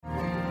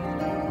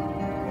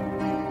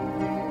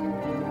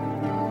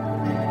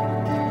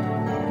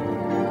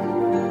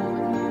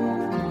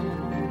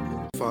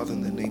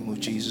name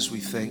of Jesus, we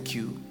thank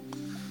you.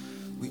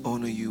 We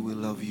honor you. We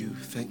love you.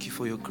 Thank you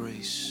for your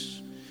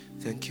grace.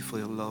 Thank you for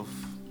your love.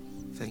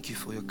 Thank you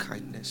for your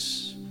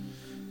kindness.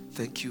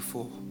 Thank you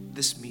for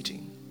this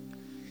meeting.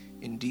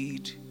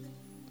 Indeed,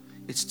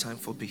 it's time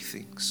for big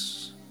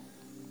things.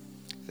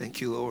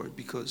 Thank you, Lord,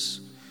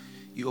 because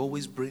you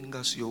always bring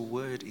us your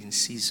word in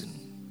season.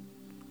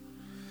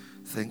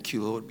 Thank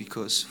you, Lord,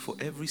 because for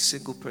every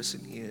single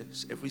person here,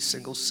 every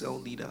single cell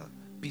leader,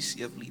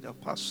 PCF leader,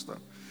 pastor,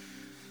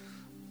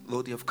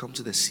 Lord, you have come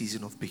to the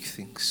season of big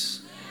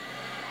things.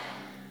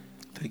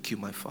 Thank you,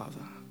 my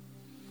Father.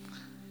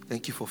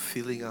 Thank you for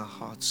filling our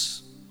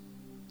hearts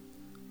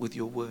with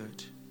your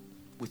word,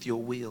 with your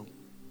will,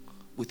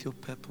 with your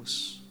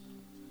purpose,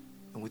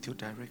 and with your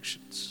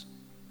directions.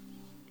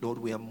 Lord,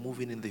 we are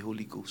moving in the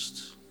Holy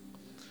Ghost.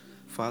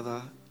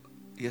 Father,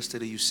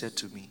 yesterday you said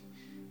to me,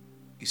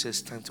 you said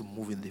it's time to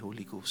move in the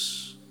Holy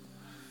Ghost.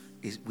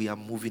 We are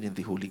moving in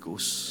the Holy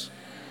Ghost.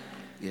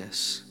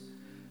 Yes.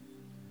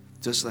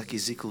 Just like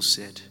Ezekiel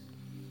said,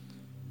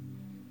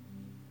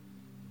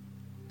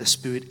 the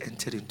Spirit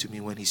entered into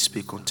me when he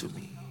spake unto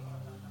me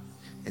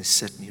and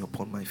set me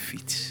upon my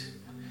feet.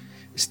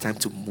 It's time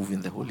to move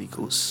in the Holy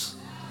Ghost.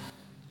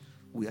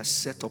 We are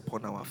set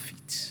upon our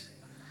feet.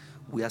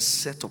 We are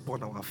set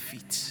upon our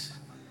feet.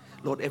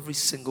 Lord, every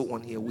single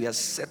one here, we are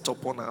set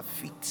upon our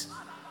feet.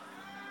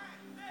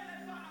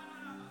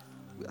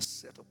 We are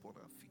set upon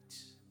our feet.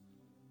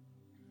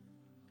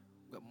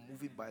 We are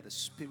moving by the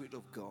Spirit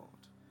of God.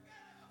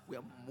 We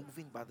are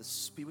moving by the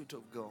Spirit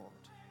of God.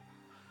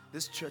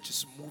 This church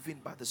is moving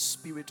by the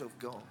Spirit of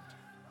God.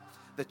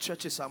 The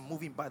churches are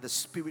moving by the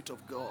Spirit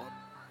of God.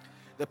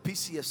 The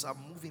PCFs are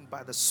moving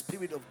by the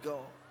Spirit of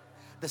God.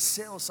 The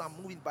cells are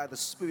moving by the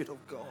Spirit of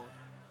God.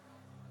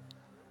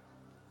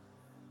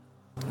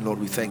 Lord,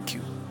 we thank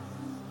you.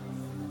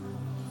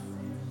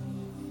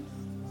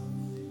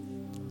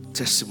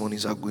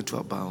 Testimonies are going to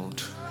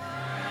abound.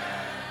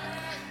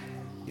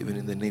 Even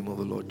in the name of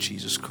the Lord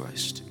Jesus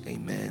Christ.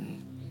 Amen.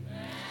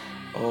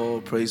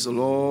 Oh, praise the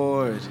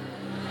Lord.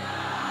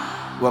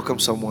 Welcome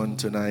someone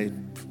tonight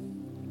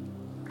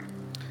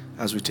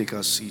as we take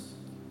our seat.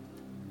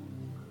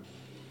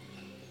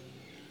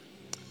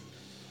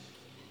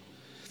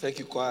 Thank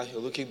you, choir. You're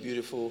looking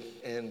beautiful.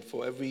 And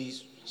for every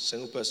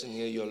single person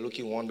here, you're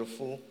looking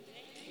wonderful.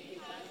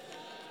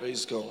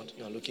 Praise God.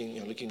 You're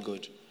looking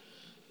good.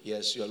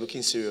 Yes, you're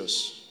looking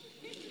serious.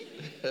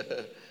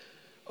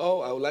 Oh,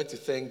 I would like to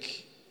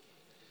thank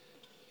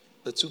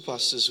the two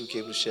pastors who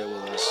came to share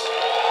with us.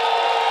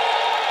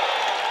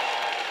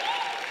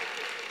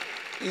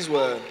 These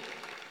were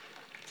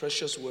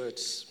precious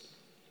words.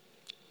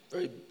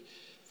 Very,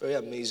 very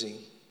amazing.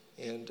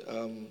 And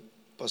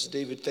Pastor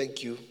David,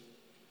 thank you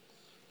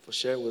for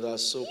sharing with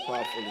us so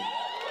powerfully.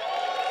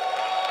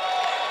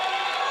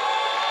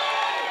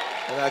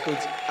 And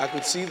I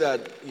could see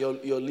that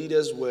your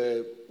leaders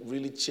were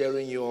really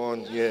cheering you on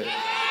here.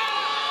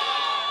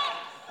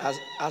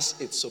 As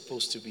it's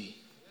supposed to be.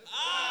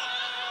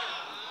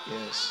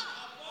 Yes.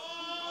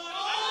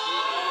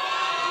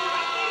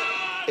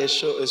 It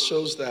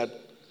shows that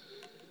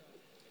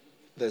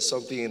there's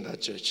something in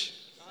that church.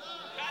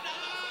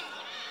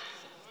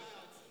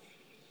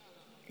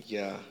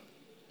 Yeah.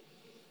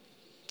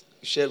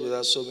 You shared with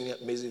us so many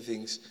amazing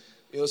things.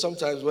 You know,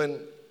 sometimes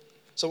when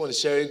someone is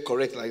sharing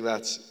correct like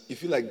that, you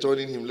feel like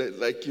joining him,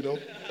 like, you know.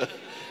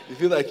 You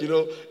feel like, you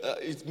know,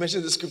 it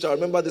mentions the scripture. I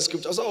remember the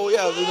scripture. I was like, oh,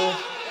 yeah, you know.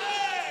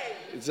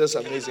 It's just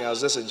amazing. I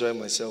was just enjoying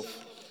myself.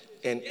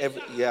 And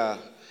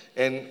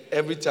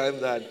every time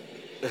that,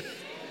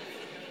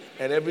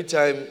 and every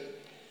time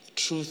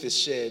truth is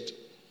shared,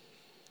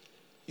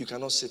 you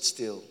cannot sit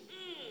still.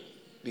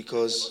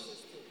 Because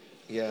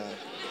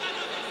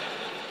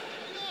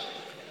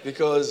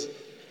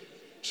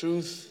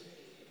truth,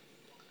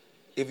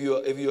 if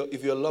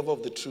you're a lover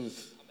of the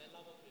truth,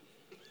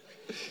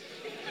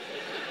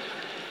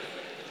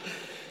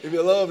 if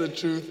you're a lover of the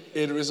truth,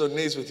 it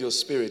resonates with your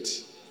spirit.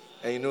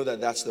 And you know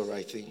that that's the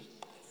right thing.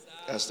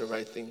 That's the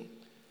right thing.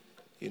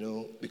 You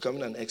know,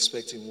 becoming an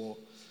expert in war.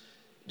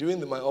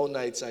 During my all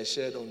nights, I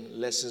shared on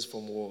lessons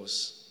from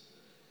wars.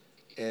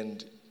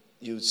 And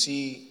you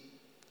see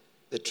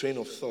the train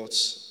of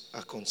thoughts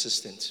are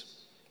consistent.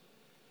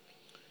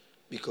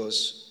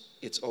 Because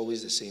it's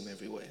always the same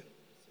everywhere.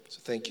 So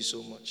thank you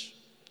so much.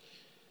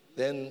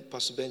 Then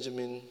Pastor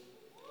Benjamin.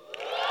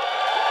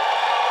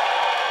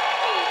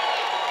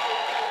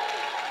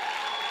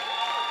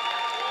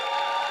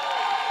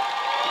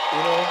 You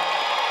know,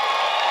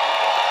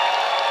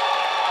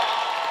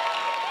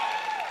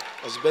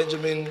 Pastor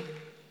Benjamin,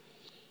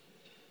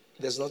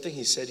 there's nothing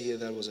he said here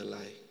that was a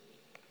lie.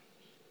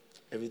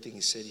 Everything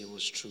he said here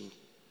was true.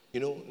 You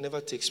know,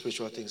 never take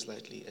spiritual things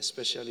lightly,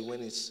 especially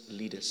when it's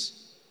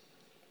leaders.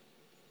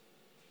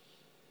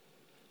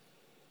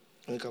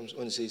 When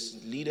it says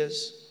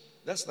leaders,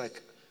 that's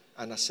like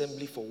an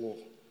assembly for war.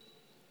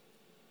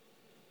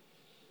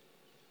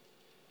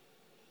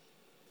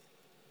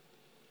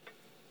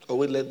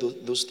 Always let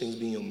those things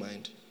be in your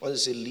mind. When it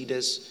says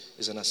leaders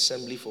is an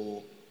assembly for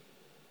war.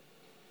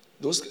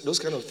 Those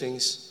kind of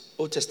things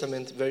Old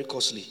Testament, very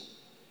costly.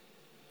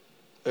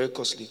 Very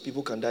costly.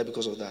 People can die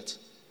because of that.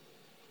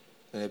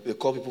 And they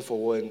call people for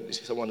war and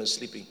someone is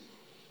sleeping.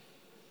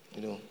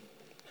 You know,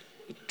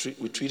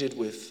 we treat it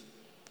with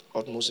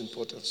utmost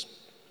importance.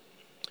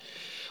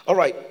 All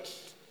right.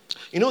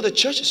 You know, the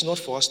church is not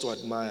for us to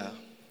admire.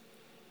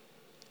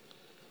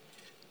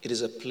 It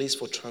is a place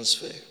for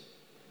transfer.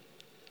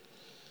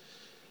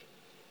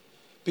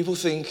 People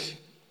think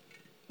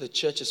the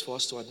church is for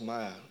us to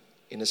admire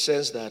in the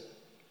sense that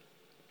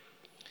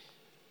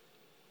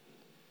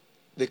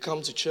they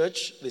come to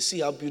church, they see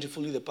how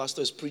beautifully the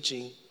pastor is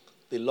preaching,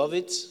 they love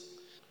it.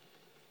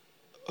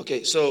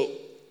 Okay, so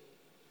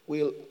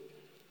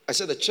I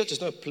said the church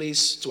is not a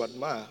place to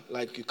admire.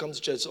 Like you come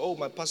to church, oh,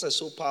 my pastor is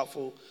so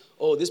powerful.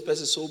 Oh, this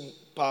person is so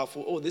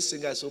powerful. Oh, this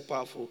singer is so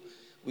powerful.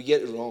 We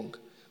get it wrong.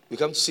 We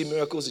come to see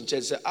miracles in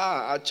church. Say,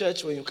 our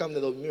church, when you come,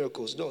 there are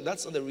miracles. No,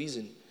 that's not the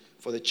reason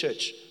for the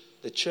church.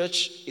 The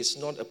church is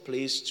not a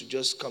place to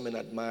just come and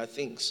admire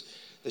things.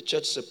 The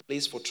church is a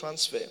place for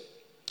transfer.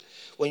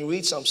 When you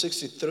read Psalm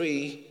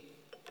 63,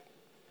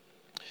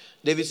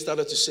 David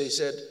started to say, he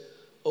said,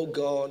 oh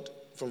God,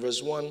 from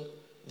verse 1,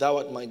 thou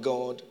art my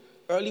God.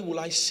 Early will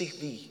I seek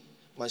thee.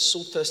 My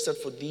soul thirsted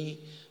for thee.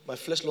 My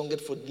flesh longed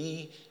for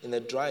thee in a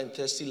dry and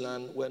thirsty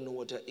land where no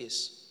water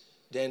is.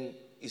 Then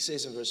he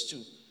says in verse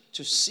 2,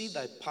 to see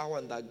thy power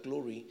and thy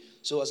glory,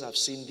 so as I have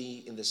seen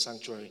thee in the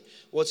sanctuary.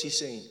 What's he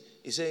saying?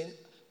 He's saying,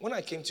 when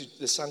I came to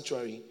the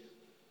sanctuary,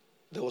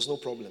 there was no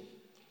problem.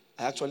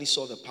 I actually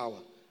saw the power.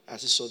 I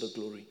actually saw the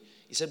glory.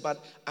 He said,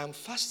 but I'm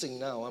fasting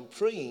now. I'm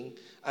praying.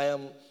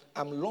 I'm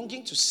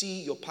longing to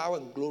see your power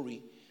and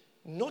glory,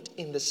 not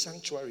in the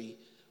sanctuary,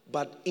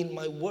 but in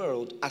my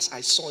world as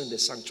I saw in the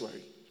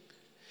sanctuary.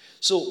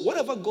 So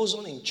whatever goes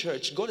on in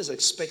church, God is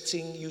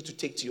expecting you to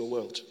take to your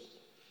world.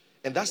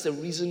 And that's the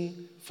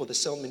reason for the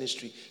cell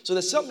ministry. So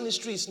the cell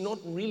ministry is not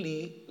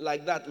really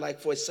like that, like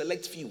for a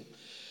select few.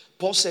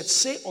 Paul said,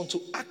 say unto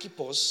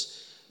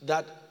Archippus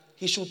that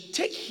he should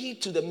take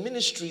heed to the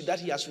ministry that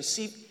he has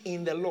received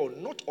in the Lord,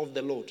 not of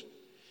the Lord.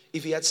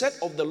 If he had said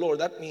of the Lord,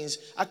 that means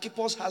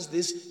Archippus has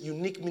this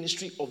unique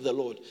ministry of the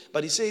Lord.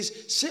 But he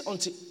says, say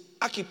unto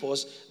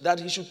Archippus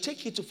that he should take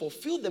heed to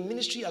fulfill the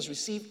ministry he has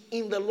received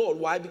in the Lord.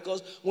 Why?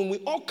 Because when we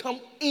all come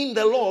in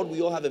the Lord,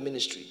 we all have a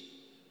ministry.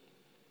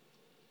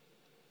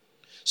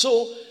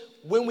 So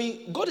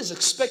God is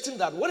expecting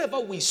that whatever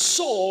we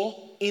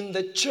saw in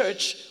the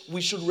church, we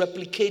should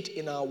replicate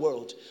in our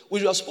world.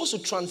 We are supposed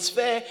to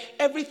transfer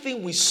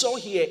everything we saw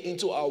here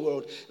into our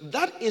world.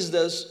 That is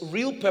the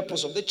real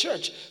purpose of the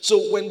church.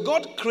 So when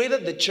God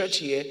created the church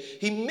here,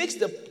 he makes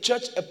the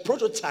church a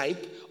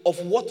prototype of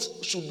what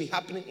should be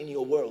happening in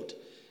your world,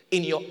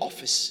 in your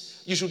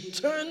office. You should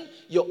turn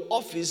your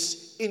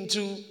office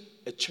into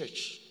a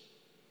church.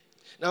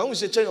 Now, when we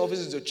say turn your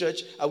office into a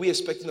church, are we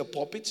expecting a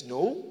pulpit?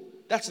 No.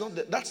 That's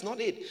not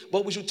it.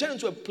 But we should turn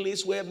into a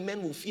place where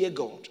men will fear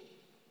God.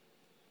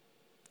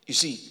 You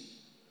see,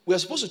 we are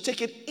supposed to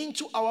take it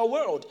into our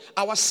world.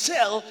 Our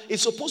cell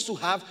is supposed to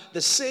have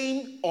the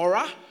same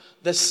aura,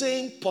 the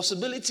same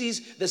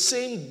possibilities, the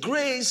same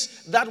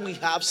grace that we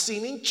have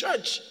seen in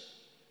church.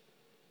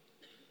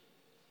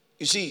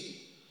 You see,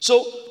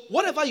 so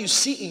whatever you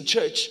see in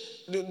church,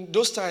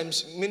 those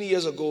times, many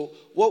years ago,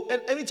 well,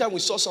 anytime we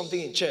saw something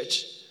in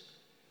church,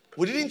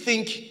 we didn't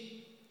think,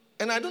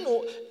 and I don't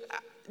know,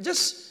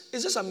 it's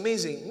just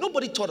amazing.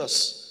 Nobody taught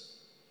us.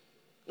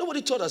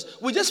 Nobody taught us.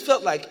 We just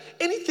felt like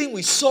anything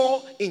we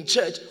saw in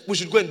church, we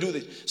should go and do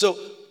this. So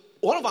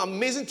one of our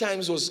amazing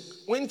times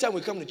was anytime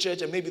we come to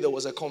church and maybe there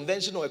was a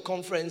convention or a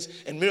conference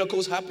and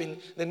miracles happen,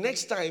 the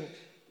next time,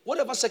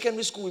 whatever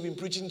secondary school we've been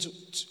preaching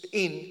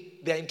in,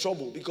 they're in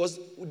trouble because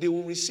they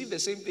will receive the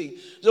same thing.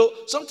 So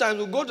sometimes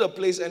we'll go to a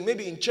place and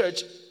maybe in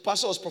church,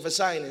 pastor was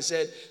prophesying and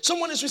said,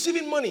 someone is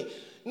receiving money.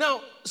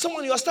 Now,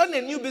 you are starting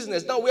a new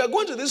business. Now, we are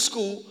going to this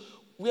school.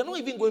 We are not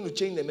even going to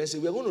change the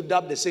message. We are going to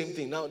dub the same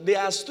thing. Now,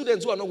 there are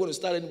students who are not going to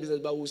start any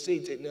business, but we'll say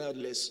it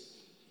nevertheless.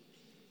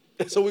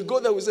 So we go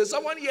there, we say,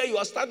 someone here, you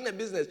are starting a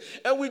business.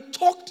 And we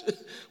talked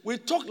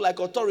like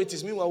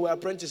authorities. Meanwhile, we're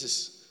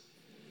apprentices.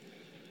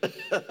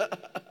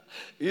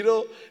 You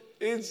know,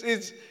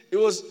 it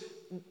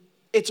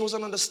was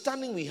an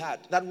understanding we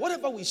had that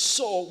whatever we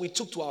saw, we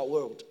took to our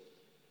world.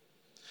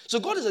 So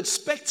God is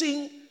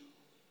expecting,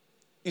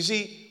 you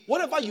see,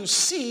 whatever you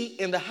see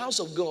in the house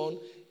of God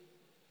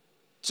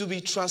to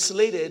be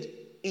translated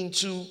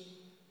into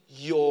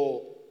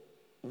your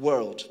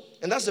world.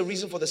 And that's the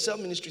reason for the cell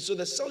ministry. So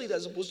the cell leader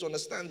is supposed to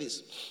understand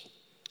this.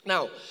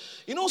 Now,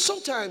 you know,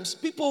 sometimes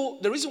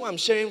the reason why I'm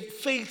sharing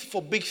faith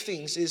for big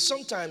things is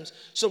sometimes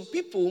some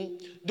people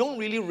don't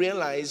really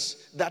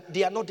realize that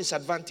they are not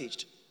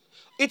disadvantaged.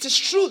 It is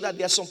true that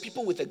there are some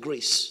people with a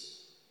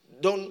grace.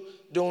 Don't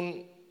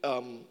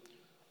downplay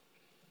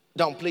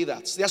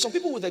that. There are some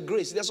people with a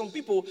grace. There are some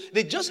people,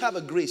 they just have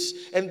a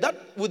grace. And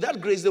with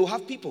that grace, they will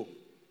have people.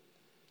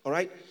 All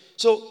right?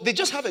 So they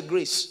just have a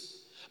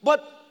grace.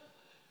 But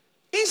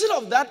instead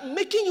of that,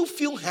 making you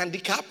feel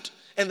handicapped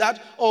and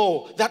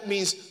that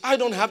means I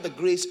don't have the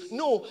grace.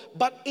 No,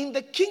 but in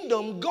the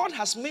kingdom, God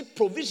has made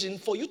provision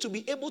for you to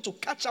be able to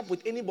catch up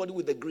with anybody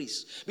with the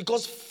grace,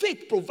 because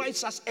faith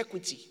provides us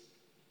equity.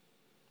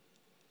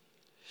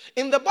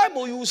 In the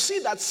Bible, you will see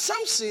that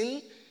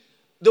Samson,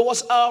 there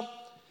was an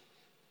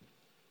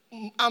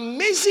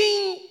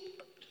amazing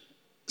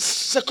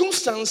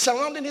circumstance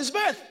surrounding his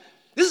birth.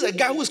 This is a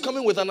guy who is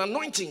coming with an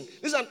anointing.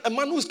 This is a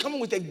man who is coming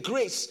with a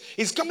grace.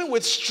 He's coming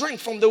with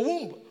strength from the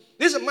womb.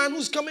 This is a man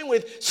who's coming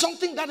with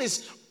something that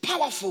is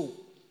powerful.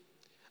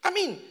 I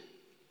mean,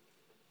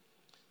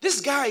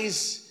 this guy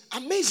is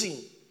amazing.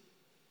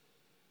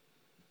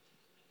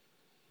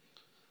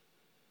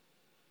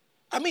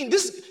 I mean,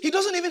 he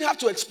doesn't even have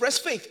to express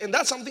faith. And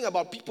that's something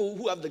about people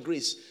who have the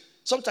grace.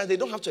 Sometimes they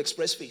don't have to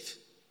express faith.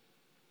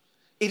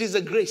 It is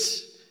a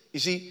grace. You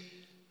see,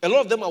 a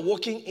lot of them are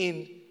walking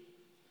in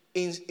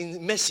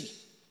mercy.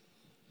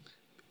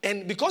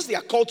 And because they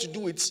are called to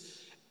do it,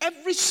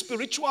 every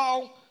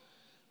spiritual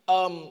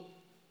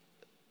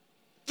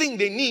thing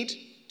they need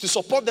to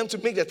support them to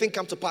make their thing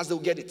come to pass, they'll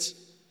get it.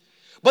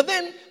 But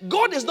then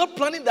God is not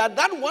planning that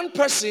one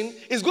person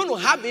is going to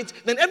have it,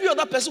 then every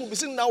other person will be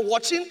sitting now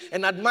watching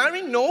and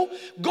admiring. No,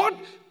 God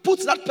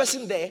puts that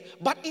person there.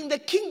 But in the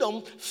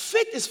kingdom,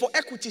 faith is for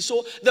equity.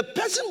 So the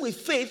person with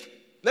faith,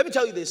 let me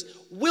tell you this,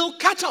 will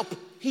catch up.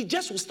 He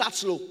just will start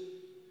slow.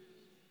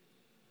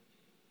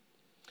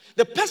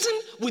 The person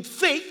with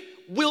faith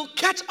will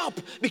catch up,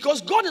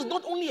 because God is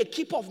not only a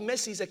keeper of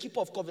mercy, he's a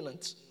keeper of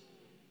covenant.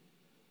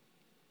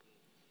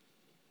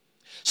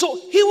 So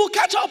he will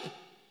catch up.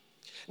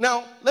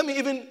 Now, let me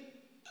even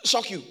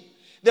shock you.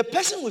 The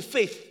person with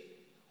faith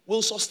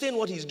will sustain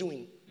what he's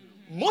doing.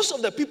 Most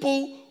of the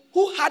people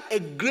who had a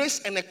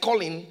grace and a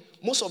calling,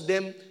 most of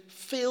them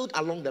failed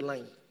along the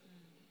line.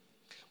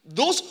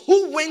 Those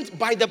who went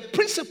by the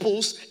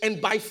principles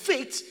and by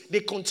faith,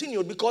 they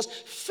continued, because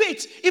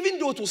faith, even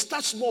though it will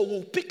start small,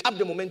 will pick up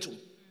the momentum.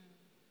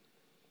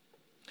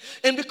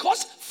 And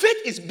because faith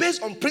is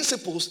based on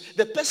principles,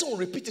 the person will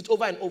repeat it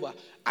over and over.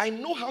 I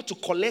know how to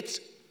collect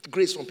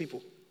grace from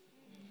people.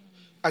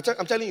 I'm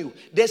telling you,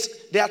 there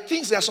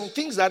are some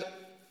things that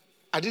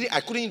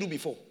I couldn't do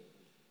before.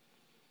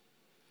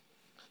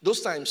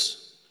 Those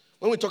times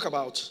when we talk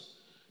about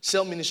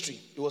cell ministry,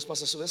 it was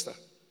Pastor Sylvester.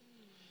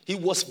 He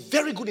was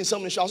very good in cell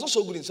ministry. I was not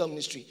so good in cell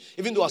ministry,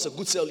 even though I was a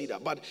good cell leader.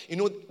 But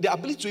the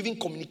ability to even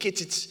communicate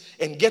it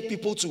and get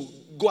people to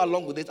go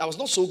along with it, I was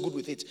not so good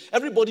with it.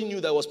 Everybody knew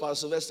that it was Pastor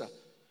Sylvester,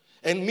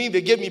 and me,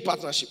 they gave me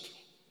partnership.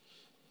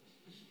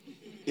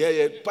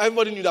 Yeah.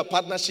 Everybody knew that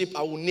partnership,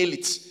 I will nail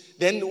it.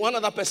 Then one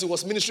other person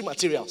was ministry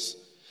materials.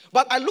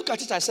 But I look at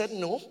it, I said,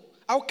 no,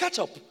 I'll catch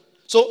up.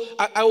 So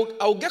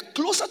I'll get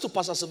closer to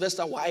Pastor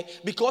Sylvester. Why?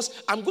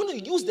 Because I'm going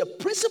to use the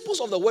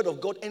principles of the Word of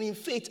God, and in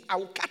faith, I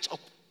will catch up.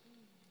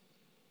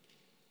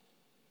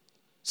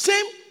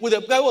 Same with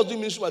the guy who was doing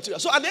ministry material.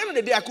 So at the end of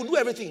the day, I could do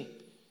everything.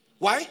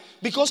 Why?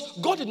 Because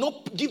God did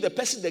not give the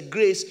person the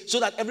grace so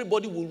that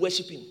everybody will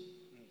worship him.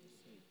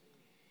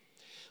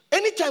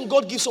 Anytime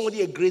God gives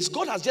somebody a grace,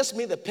 God has just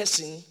made the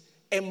person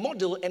a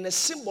model and a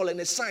symbol and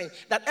a sign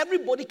that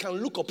everybody can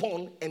look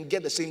upon and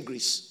get the same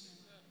grace.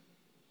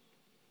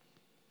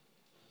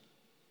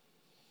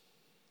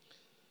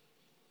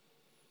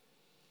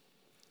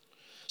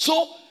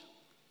 So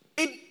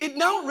it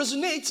now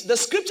resonates. The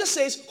scripture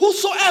says,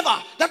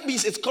 whosoever, that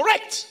means it's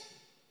correct.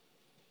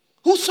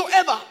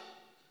 Whosoever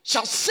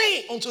shall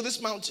say unto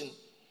this mountain.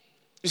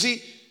 You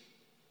see,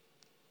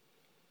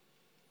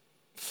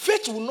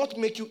 faith will not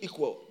make you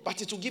equal,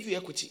 but it will give you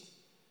equity.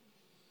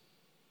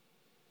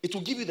 It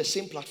will give you the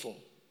same platform.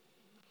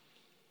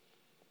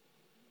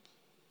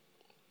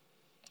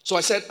 So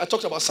I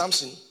talked about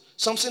Samson.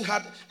 Samson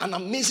had an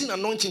amazing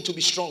anointing to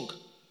be strong.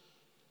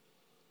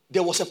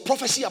 There was a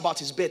prophecy about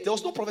his birth. There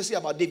was no prophecy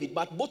about David,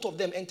 but both of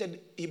them entered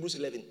Hebrews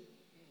 11.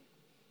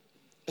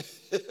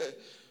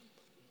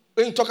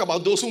 When you talk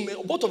about those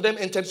who, both of them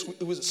entered,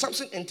 it was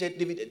Samson entered,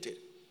 David entered.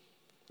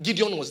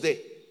 Gideon was there.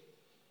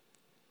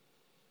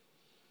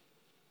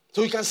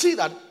 So you can see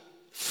that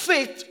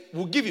faith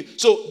will give you.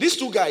 So these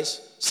two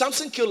guys,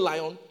 Samson killed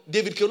lion,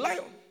 David killed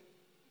lion.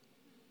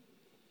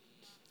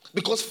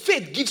 Because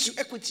faith gives you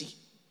equity.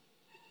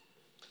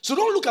 So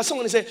don't look at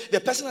someone and say, the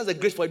person has a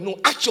grace for it. No,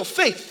 act your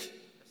faith.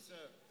 Yes,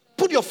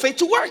 put your faith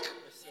to work.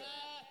 Yes,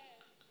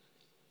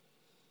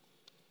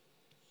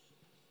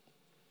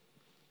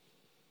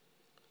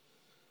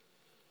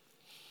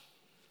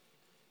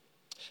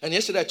 and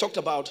yesterday I talked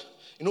about,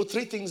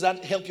 3 things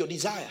that help your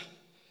desire.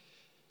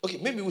 Okay,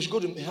 maybe we should go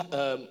to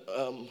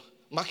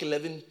Mark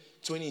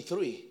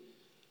 11:23.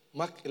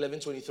 Mark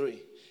 11:23.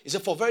 He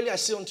said, for verily I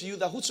say unto you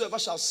that whosoever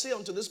shall say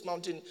unto this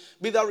mountain,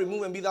 be thou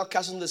removed and be thou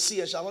cast into the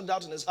sea, and shall not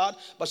doubt in his heart,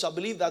 but shall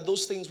believe that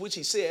those things which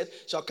he said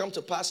shall come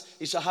to pass,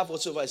 he shall have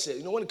whatsoever I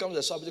said. When it comes to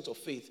the subject of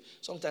faith,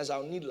 sometimes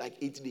I'll need like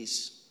 8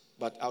 days,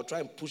 but I'll try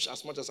and push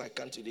as much as I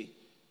can today.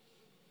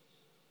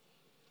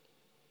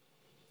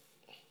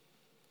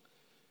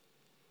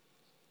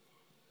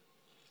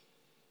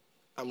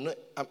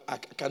 I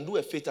can do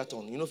a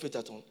faith-a-thon. You know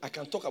faith-a-thon? I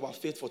can talk about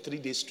faith for 3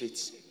 days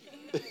straight.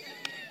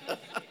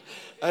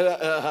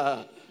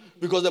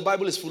 Because the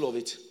Bible is full of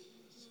it.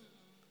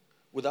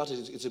 Without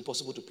it, it's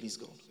impossible to please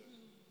God.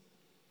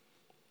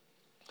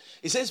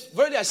 It says,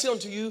 verily I say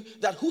unto you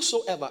that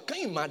whosoever, can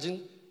you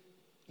imagine?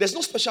 There's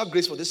no special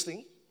grace for this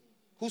thing.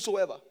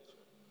 Whosoever.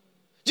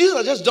 Jesus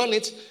had just done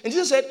it. And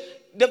Jesus said,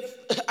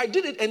 I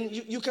did it and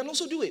you can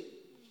also do it.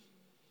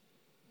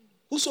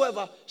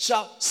 Whosoever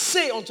shall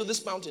say unto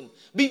this mountain,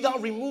 be thou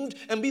removed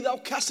and be thou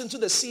cast into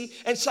the sea,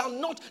 and shall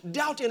not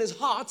doubt in his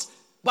heart,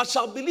 but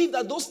shall believe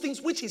that those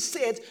things which he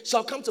said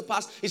shall come to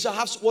pass, he shall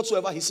have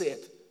whatsoever he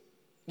saith.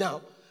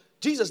 Now,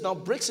 Jesus now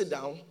breaks it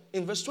down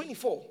in verse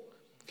 24.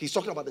 He's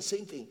talking about the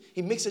same thing.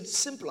 He makes it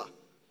simpler.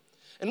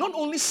 And not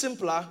only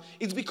simpler,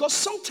 it's because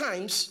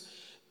sometimes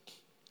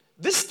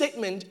this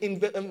statement in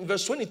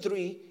verse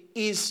 23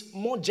 is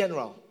more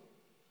general.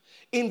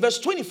 In verse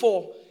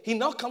 24, he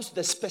now comes to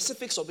the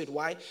specifics of it.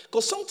 Why?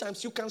 Because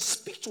sometimes you can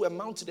speak to a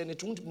mountain and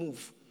it won't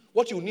move.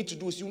 What you need to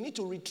do is you need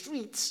to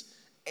retreat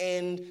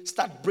and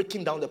start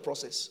breaking down the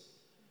process.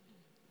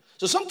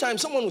 So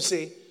sometimes someone will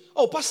say,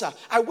 oh, Pastor,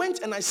 I went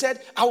and I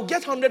said, I'll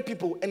get 100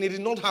 people and it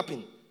did not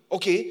happen.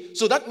 Okay,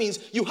 so that means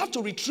you have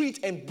to retreat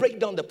and break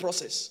down the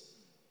process.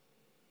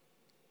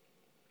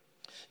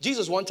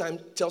 Jesus one time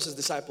tells his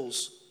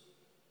disciples,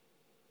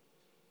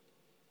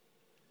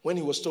 when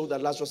he was told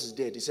that Lazarus is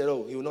dead, he said,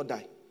 oh, he will not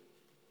die.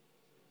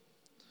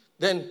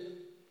 Then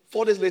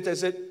 4 days later,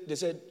 they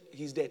said,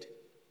 he's dead.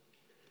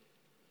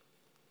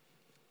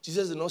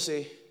 Jesus did not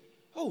say,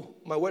 oh,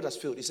 my word has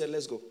failed. He said,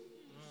 let's go.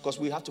 Because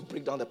we have to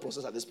break down the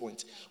process at this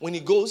point. When he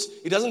goes,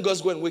 he doesn't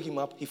just go and wake him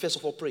up. He first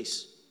of all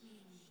prays.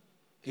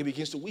 He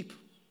begins to weep.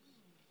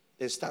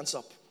 Then stands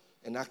up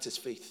and acts his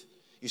faith.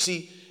 You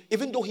see,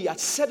 even though he had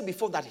said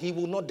before that he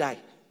will not die,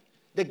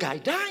 the guy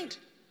died.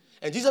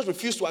 And Jesus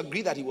refused to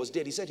agree that he was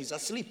dead. He said he's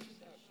asleep.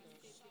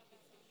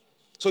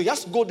 So he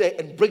has to go there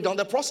and break down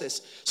the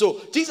process.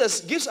 So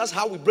Jesus gives us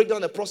how we break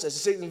down the process. He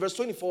says in verse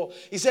 24,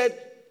 he said,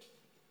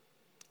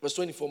 verse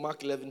 24,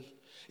 Mark 11,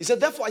 he said,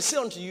 therefore I say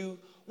unto you,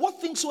 what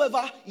things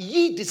soever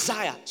ye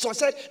desire. So I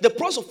said, the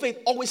process of faith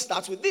always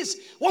starts with this.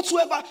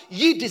 Whatsoever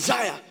ye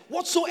desire.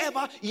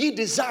 Whatsoever ye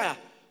desire.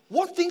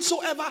 What things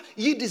soever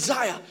ye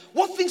desire.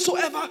 What things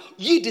soever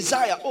ye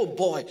desire. Oh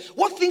boy.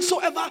 What things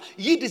soever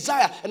ye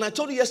desire. And I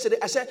told you yesterday,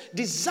 I said,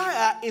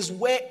 desire is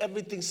where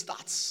everything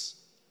starts.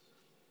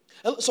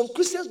 Some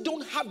Christians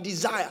don't have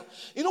desire.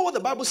 You know what the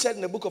Bible said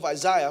in the book of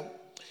Isaiah?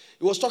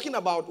 It was talking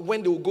about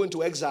when they will go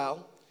into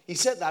exile. He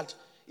said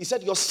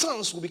your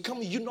sons will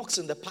become eunuchs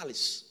in the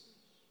palace.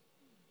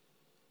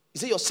 He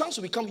said your sons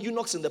will become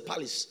eunuchs in the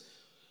palace.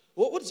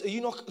 What is a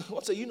eunuch?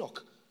 What's a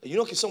eunuch? A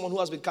eunuch is someone who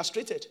has been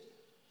castrated.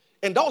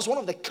 And that was one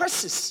of the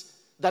curses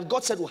that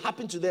God said will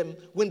happen to them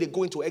when they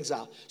go into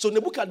exile. So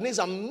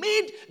Nebuchadnezzar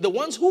made the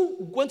ones who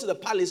went to the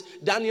palace,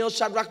 Daniel,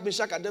 Shadrach,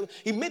 Meshach, and them,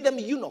 he made them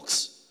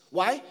eunuchs.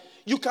 Why?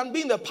 You can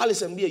be in the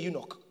palace and be a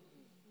eunuch.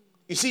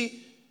 You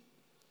see,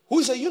 who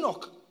is a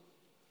eunuch?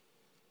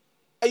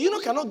 A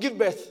eunuch cannot give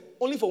birth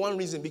only for one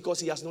reason, because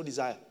he has no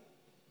desire.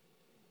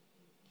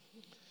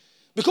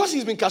 Because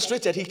he's been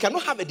castrated, he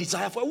cannot have a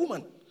desire for a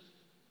woman.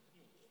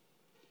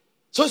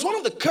 So it's one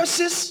of the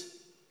curses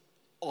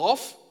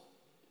of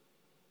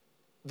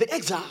the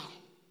exile.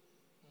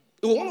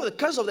 It was one of the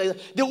curses of the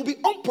exile. They will be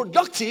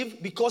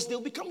unproductive because they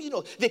will become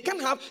eunuchs.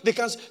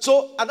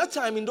 So at that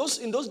time, in those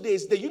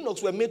days, the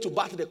eunuchs were made to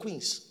bath the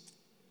queens.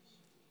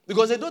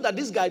 Because they know that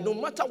this guy, no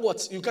matter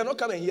what, you cannot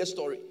come and hear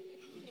story.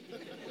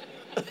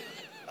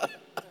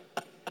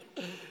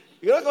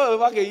 You cannot come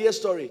back and hear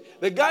story.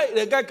 The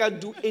guy can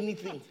do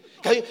anything.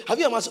 Have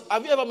you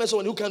ever met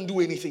someone who can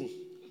do anything?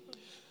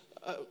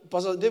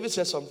 Pastor David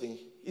said something.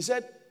 He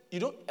said,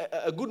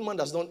 a good man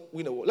does not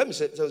win a war. Let me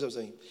tell you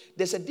something.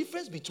 There's a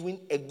difference between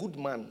a good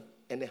man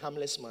and a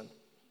harmless man.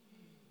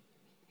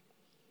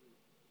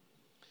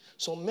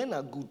 Some men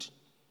are good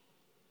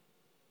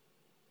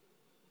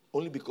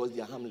only because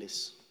they are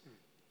harmless.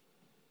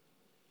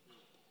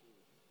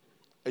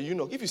 A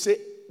eunuch, if you say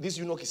this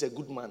eunuch is a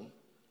good man,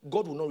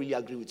 God will not really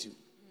agree with you.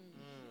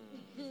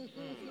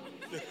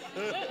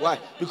 Why?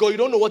 Because you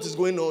don't know what is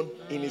going on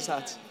in his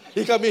heart.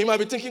 He might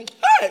be thinking,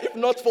 hey, if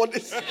not for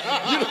this.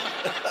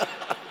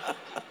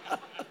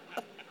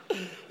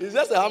 He's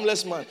just a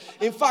harmless man.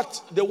 In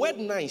fact, the word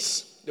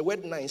nice,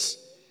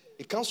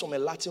 it comes from a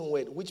Latin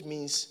word which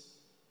means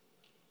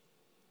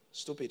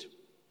stupid.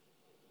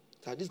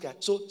 Like this guy.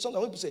 So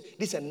sometimes people say,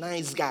 this is a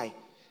nice guy.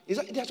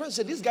 They're trying to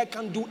say, this guy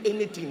can't do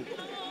anything.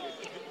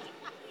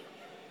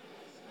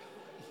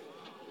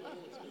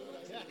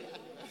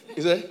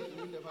 Is it?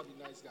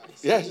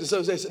 Yes, so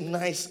it's a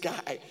nice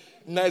guy.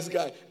 Nice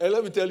guy. And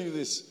let me tell you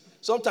this.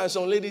 Sometimes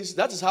some ladies,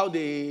 that is how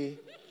they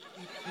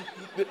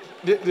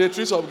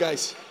treat some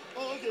guys.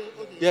 Oh, okay.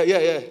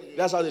 Yeah.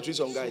 That's how they treat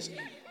some guys.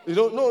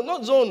 No,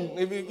 not zone.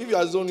 If you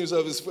are zone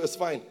yourself, it's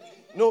fine.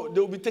 No,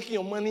 they'll be taking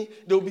your money.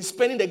 They'll be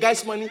spending the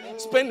guy's money.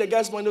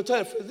 They'll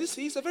tell you,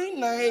 he's a very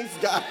nice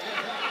guy.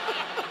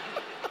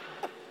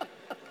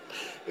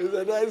 He's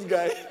a nice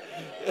guy.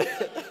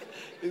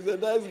 He's a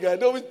nice guy.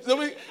 They'll be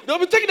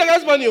taking the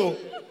guy's money.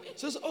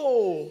 Says,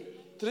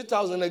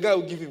 3,000 the guy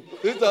will give him.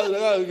 3,000 the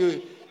guy will give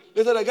him.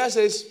 Later the guy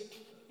says,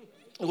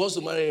 he wants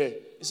to marry her.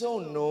 He said, oh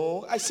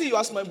no, I see you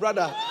as my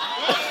brother.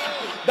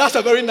 That's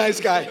a very nice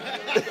guy.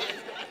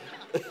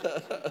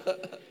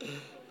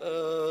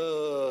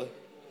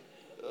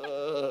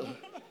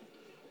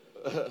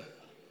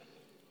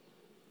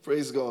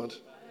 Praise God.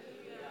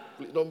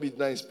 Don't be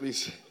nice,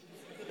 please.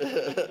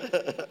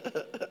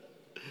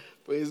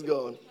 Praise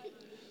God.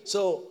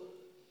 So,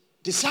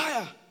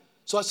 desire.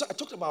 So I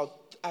talked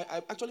about,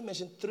 I actually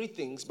mentioned 3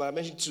 things, but I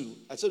mentioned 2.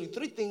 I told you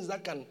 3 things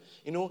that can,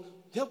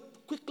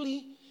 help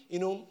quickly,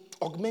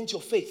 augment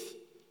your faith.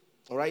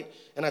 All right?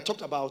 And I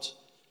talked about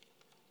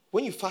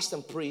when you fast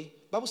and pray,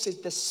 Bible says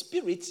the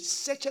Spirit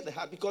searcheth the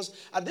heart, because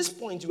at this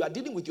point you are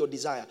dealing with your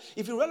desire.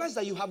 If you realize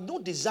that you have no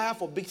desire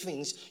for big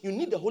things, you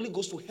need the Holy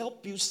Ghost to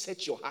help you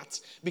search your heart,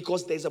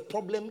 because there's a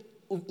problem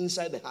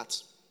inside the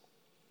heart.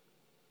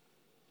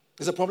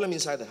 There's a problem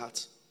inside the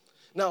heart.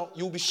 Now,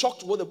 you'll be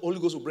shocked what the Holy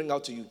Ghost will bring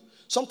out to you.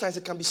 Sometimes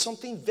it can be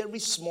something very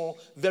small,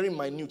 very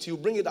minute. He'll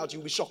bring it out,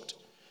 you'll be shocked.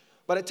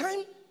 By the time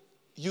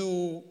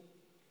you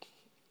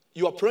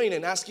are praying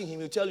and asking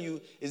him, he'll tell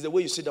you it's the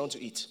way you sit down to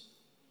eat.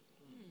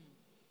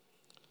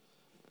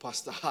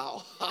 Pastor,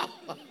 how?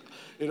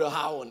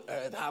 How on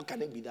earth? How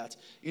can it be that?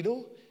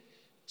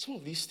 Some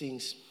of these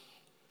things,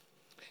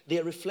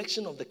 they're a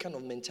reflection of the kind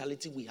of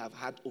mentality we have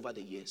had over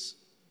the years.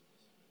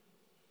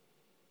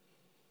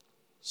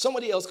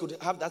 Somebody else could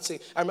have that same.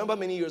 I remember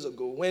many years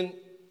ago when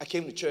I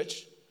came to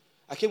church,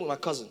 I came with my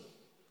cousin.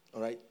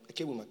 All right? I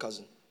came with my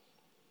cousin.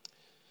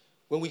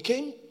 When we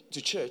came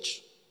to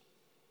church,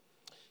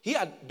 he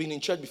had been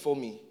in church before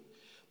me.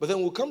 But then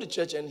we'll come to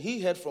church and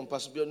he heard from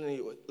Pastor Bjorn,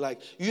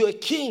 like, you're a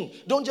king.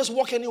 Don't just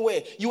walk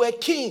anywhere. You're a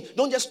king.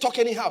 Don't just talk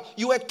anyhow.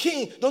 You're a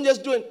king. Don't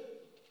just do it.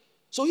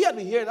 So he had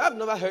been hearing. I've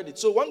never heard it.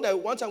 So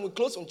one time we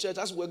closed from church.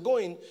 As we were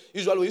going,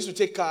 usually we used to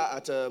take car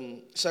at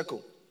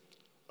Circle,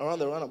 around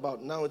the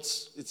roundabout. Now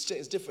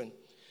it's different.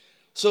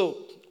 So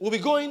we'll be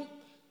going.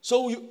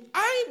 So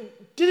I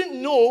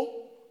didn't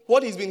know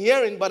what he's been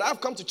hearing, but I've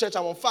come to church.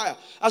 I'm on fire.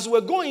 As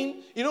we're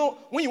going,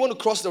 when you want to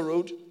cross the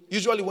road,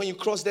 usually when you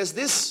cross, there's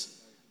this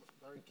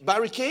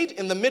barricade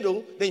in the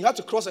middle, then you have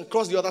to cross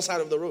the other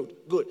side of the road.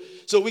 Good.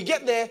 So we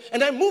get there,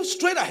 and I move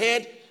straight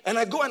ahead, and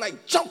I go and I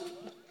jump.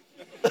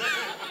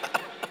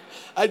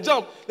 I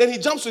jump. Then he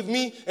jumps with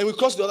me, and we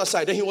cross the other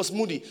side. Then he was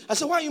moody. I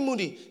said, why are you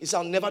moody? He said,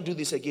 I'll never do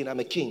this again.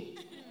 I'm a king.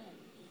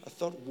 I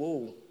thought,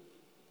 whoa.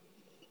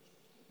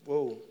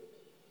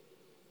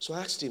 So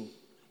I asked him.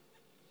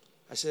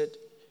 I said,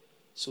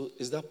 so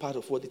is that part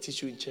of what they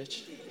teach you in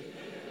church?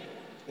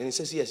 And he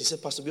says, yes. He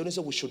said, Pastor Bjorn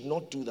said, we should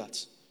not do that.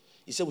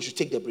 He said, we should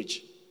take the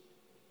bridge.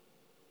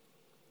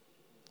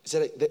 He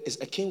said,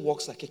 a king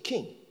walks like a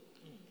king.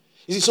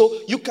 You see, so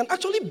you can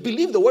actually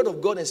believe the word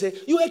of God and say,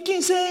 you're a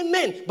king, say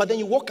amen. But then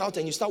you walk out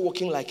and you start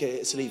walking like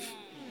a slave.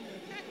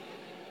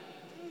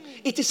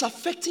 It is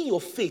affecting your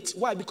faith.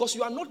 Why? Because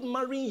you are not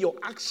marrying your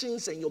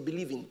actions and your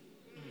believing.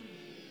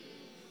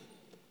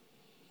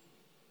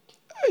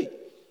 Hey,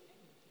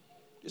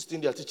 this thing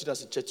they are teaching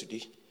us in church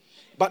today.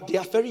 But they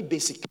are very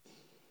basic.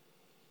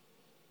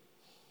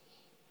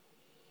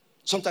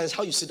 Sometimes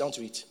how you sit down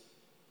to eat.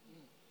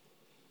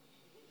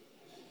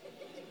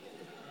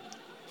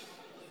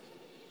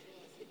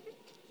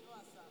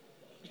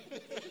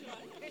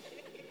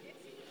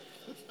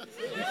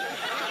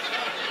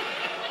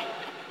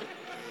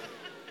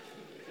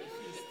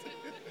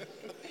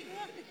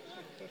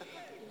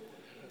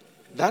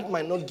 That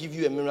might not give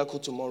you a miracle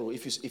tomorrow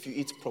if you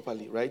eat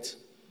properly, right?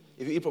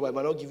 If you eat properly, it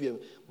might not give you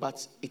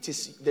but it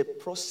is the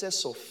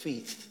process of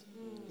faith.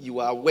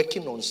 You are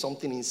working on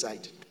something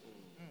inside.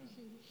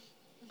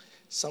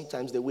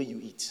 Sometimes the way you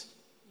eat.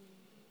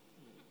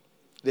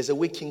 There's a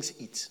way kings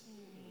eat.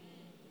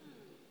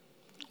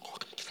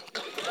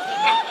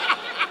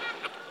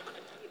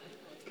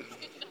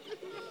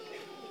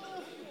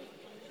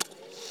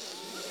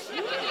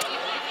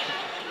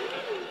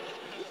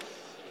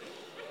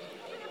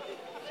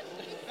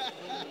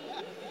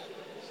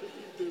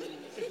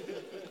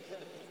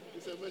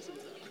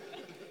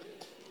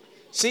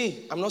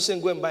 See, I'm not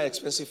saying go and buy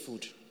expensive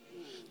food.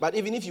 But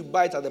even if you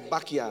buy it at the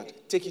backyard,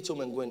 take it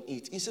home and go and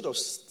eat. Instead of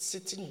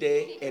sitting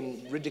there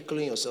and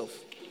ridiculing yourself.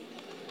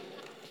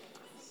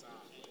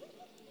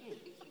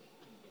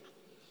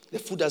 The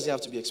food doesn't have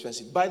to be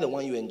expensive. Buy the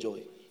one you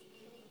enjoy.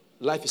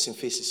 Life is in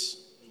phases.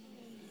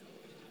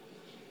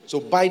 So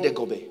buy the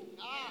gobe.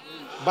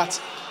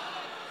 But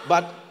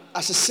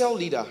as a cell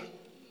leader,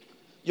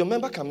 your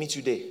member can meet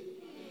you there.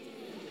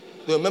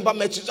 The member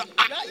met you.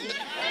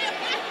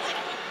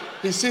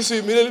 He sees you,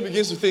 immediately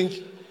begins to think,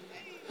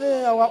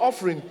 hey, our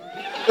offering.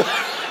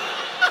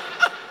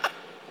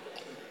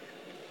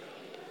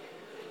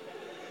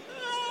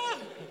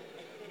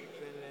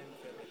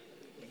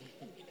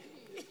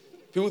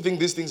 People think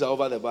these things are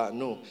over the bar.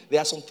 No. There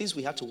are some things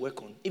we have to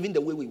work on. Even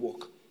the way we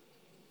walk.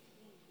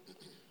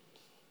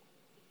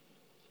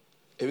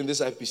 Even this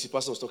IPC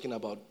pastor was talking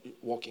about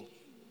walking.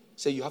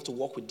 Say you have to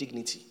walk with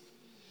dignity.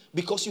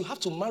 Because you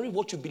have to marry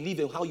what you believe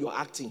and how you're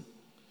acting.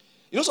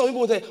 Some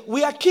people say,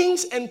 we are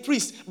kings and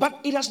priests. But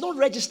it has not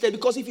registered,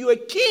 because if you're a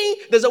king,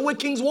 there's a way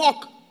kings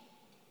walk.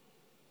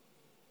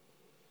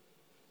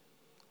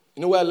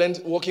 You know where I learned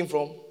walking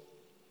from?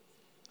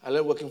 I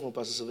learned walking from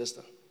Pastor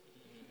Sylvester.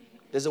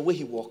 There's a way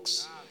he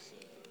walks.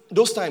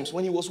 Those times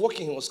when he was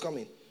walking, he was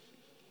coming.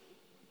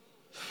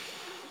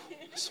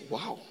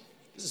 Wow,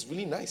 this is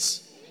really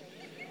nice.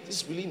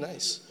 This is really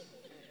nice.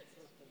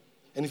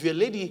 And if you're a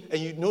lady and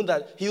you know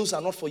that heels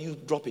are not for you,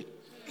 drop it.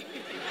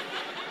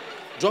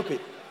 Drop it.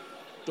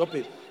 Drop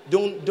it.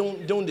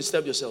 Don't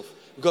disturb yourself.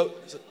 Because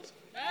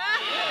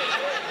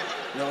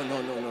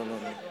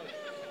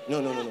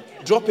No.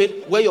 Drop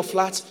it, wear your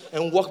flats,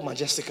 and walk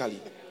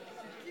majestically.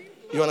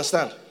 You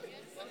understand?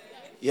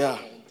 Yeah.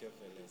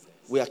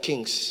 We are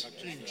kings.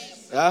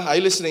 Yeah? Are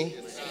you listening?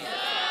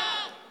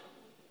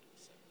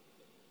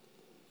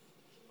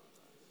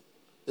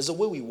 There's a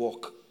way we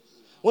walk.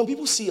 When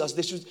people see us,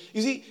 they should.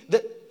 You see,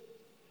 that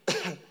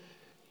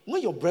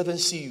when your brethren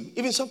see you,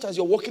 even sometimes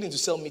you're walking into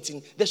cell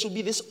meeting, there should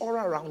be this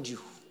aura around you.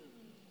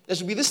 There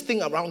should be this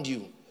thing around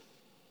you.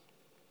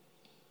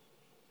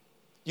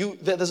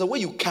 There's a way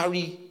you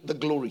carry the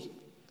glory.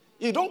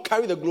 You don't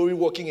carry the glory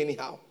walking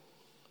anyhow.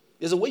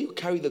 There's a way you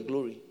carry the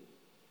glory.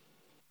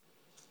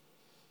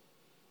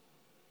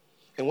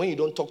 And when you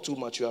don't talk too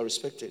much, you are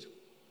respected.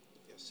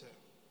 Yes, sir.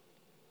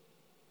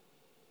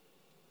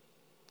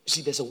 You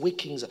see, there's a way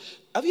kings are.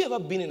 Have you ever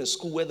been in a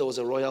school where there was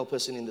a royal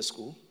person in the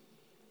school?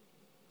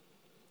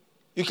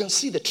 You can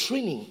see the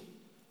training.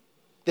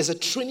 There's a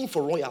training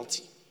for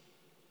royalty.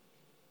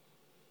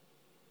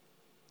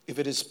 If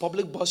it is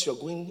public bus you're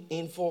going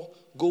in for,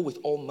 go with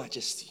all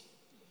majesty.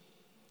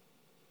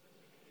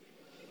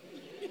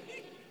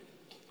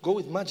 Go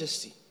with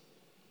majesty.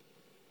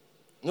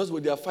 Not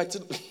when they are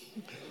fighting.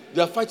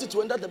 They are fighting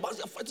to enter the bus.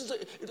 They are fighting.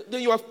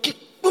 Then you have kicked.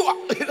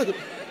 You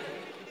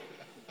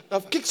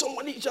have kicked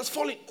somebody. It's just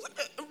falling.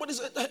 Everybody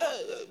said,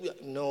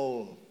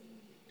 no.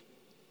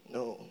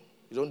 You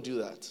don't do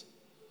that.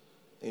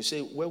 And you say,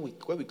 where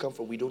we come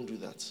from, we don't do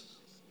that.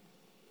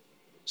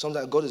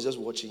 Sometimes God is just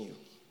watching you.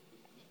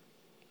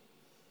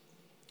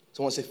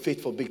 Someone say,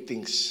 faith for big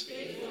things.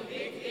 Faith for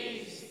big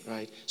things.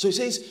 Right? So he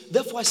says,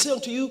 therefore I say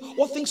unto you,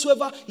 what things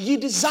soever ye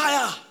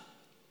desire.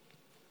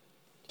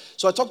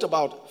 So I talked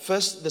about,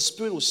 first, the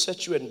Spirit will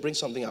set you and bring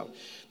something out.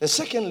 Then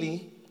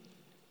secondly,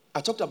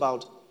 I talked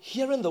about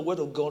hearing the word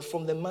of God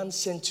from the man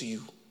sent to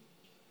you.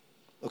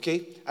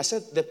 Okay? I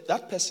said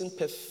that person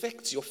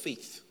perfects your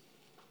faith.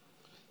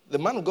 The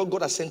man of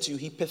God has sent to you,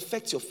 he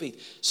perfects your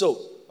faith.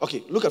 So,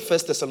 okay, look at 1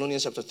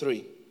 Thessalonians chapter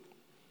 3.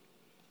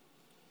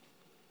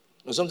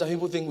 Now, sometimes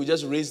people think we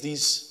just raise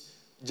these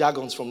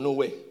jargons from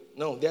nowhere.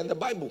 No, they're in the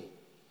Bible.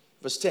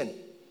 Verse 10.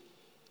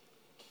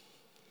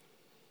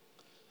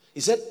 He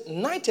said,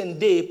 night and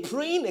day,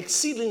 praying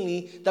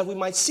exceedingly that we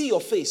might see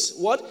your face.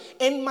 What?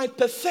 And might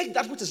perfect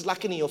that which is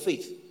lacking in your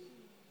faith.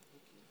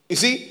 You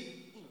see,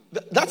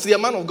 that's the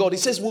man of God. He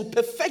says, we'll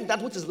perfect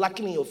that which is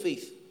lacking in your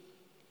faith.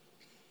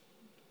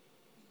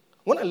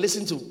 When I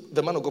listen to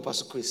the man of God,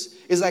 Pastor Chris,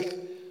 it's like,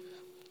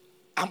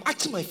 I'm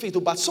acting my faith,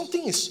 but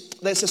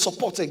there's a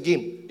support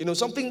again.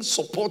 Something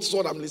supports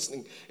what I'm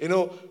listening.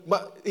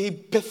 But he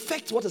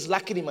perfects what is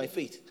lacking in my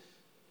faith.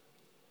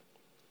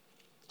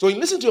 So when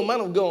you listen to a man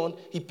of God,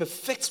 he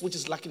perfects what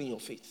is lacking in your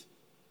faith.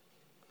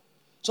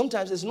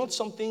 Sometimes it's not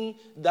something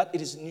that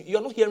it is new.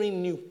 You're not hearing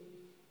new.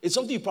 It's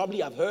something you probably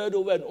have heard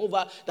over and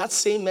over. That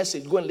same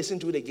message, go and listen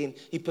to it again.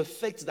 He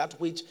perfects that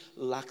which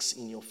lacks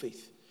in your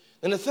faith.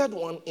 And the third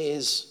one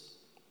is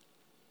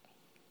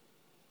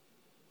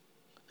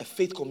a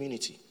faith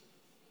community.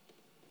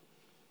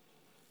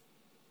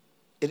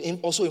 It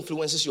also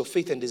influences your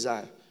faith and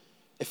desire.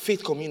 A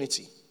faith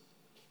community.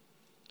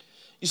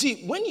 You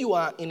see, when you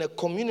are in a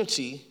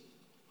community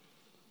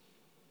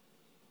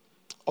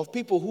of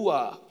people who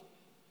are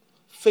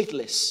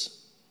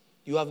faithless,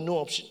 you have no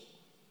option.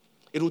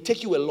 It will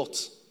take you a lot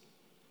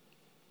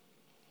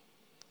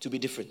to be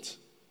different.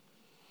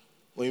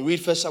 When you read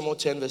 1 Samuel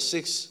 10 verse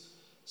 6,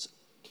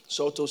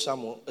 Samuel told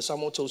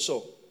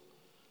Saul,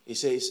 he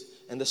says,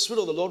 and the Spirit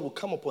of the Lord will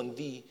come upon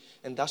thee,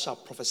 and thou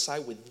shalt prophesy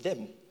with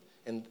them,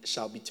 and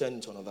shall be turned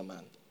into another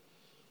man.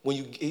 When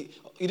he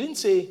didn't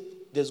say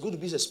there's going to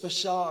be a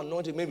special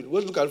anointing. Maybe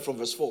let's look at it from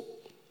verse 4.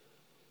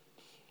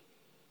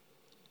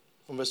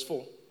 From verse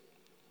 4.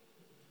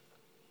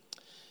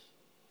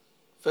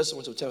 1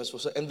 Samuel 10 verse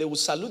 4. And they will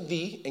salute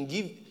thee and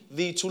give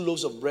thee 2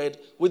 loaves of bread,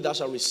 which thou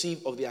shalt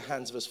receive of their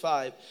hands. Verse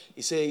 5.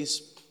 He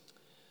says,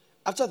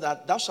 after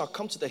that thou shalt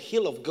come to the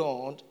hill of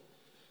God,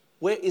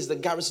 where is the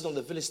garrison of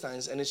the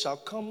Philistines? And it shall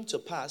come to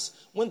pass,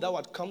 when thou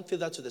art come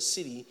thither to the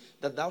city,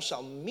 that thou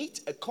shalt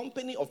meet a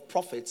company of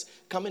prophets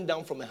coming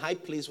down from a high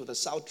place with a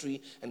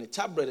psaltery and a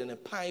tabret and a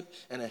pipe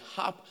and a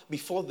harp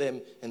before them,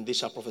 and they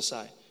shall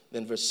prophesy.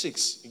 Then verse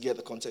 6, you get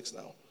the context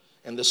now.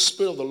 And the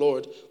Spirit of the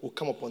Lord will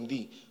come upon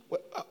thee. Well,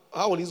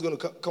 how is he going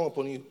to come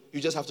upon you? You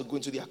just have to go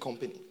into their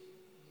company.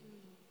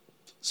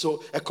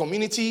 So a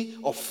community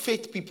of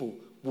faith people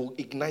will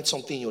ignite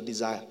something in your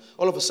desire.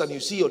 All of a sudden,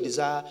 you see your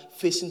desire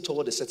facing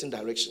toward a certain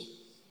direction.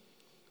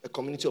 A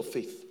community of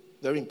faith.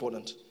 Very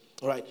important.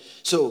 All right.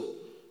 So,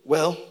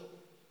 well,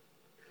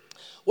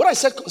 what I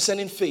said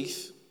concerning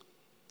faith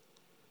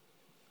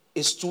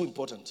is too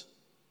important.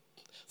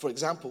 For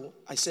example,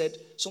 I said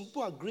some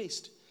people are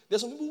graced.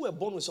 There's some people who were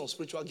born with some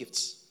spiritual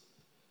gifts.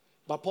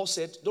 But Paul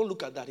said, don't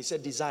look at that. He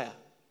said desire.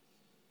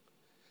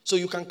 So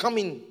you can come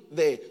in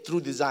there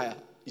through desire.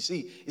 You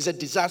see, he said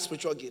desire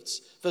spiritual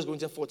gifts. 1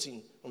 Corinthians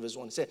 14 verse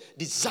 1. He said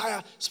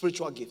desire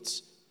spiritual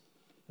gifts.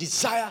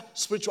 Desire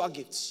spiritual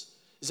gifts.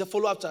 He said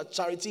follow after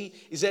charity.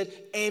 He said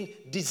and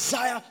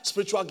desire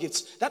spiritual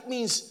gifts. That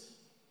means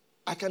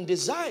I can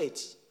desire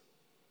it.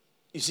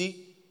 You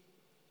see,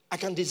 I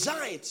can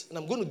desire it and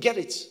I'm going to get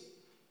it.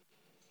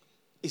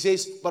 He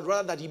says, but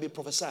rather that he may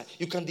prophesy.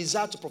 You can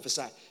desire to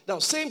prophesy. Now,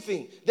 same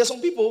thing. There's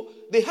some people,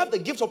 they have the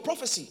gift of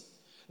prophecy.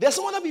 There are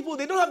some other people,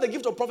 they don't have the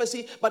gift of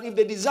prophecy, but if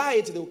they desire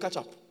it, they will catch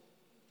up.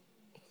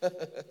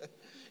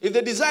 If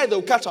they desire, they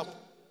will catch up.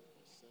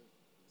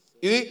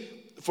 You see,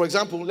 for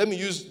example, let me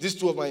use these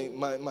two of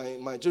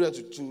my children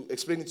to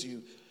explain it to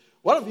you.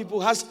 One of the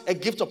people has a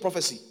gift of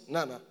prophecy,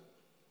 Nana.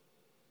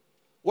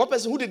 One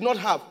person who did not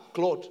have,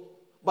 Claude.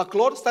 But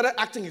Claude started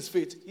acting his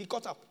faith. He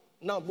caught up.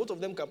 Now, both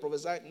of them can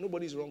prophesy.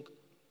 Nobody's wrong.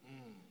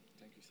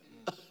 Thank you,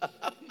 sir.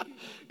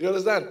 You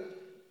understand?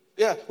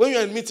 Yeah, when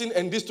you're in a meeting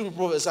and these two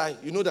people prophesy,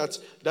 you know that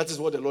is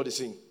what the Lord is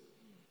saying.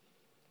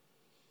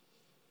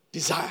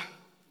 Desire.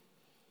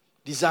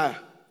 Desire.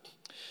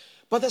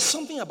 But there's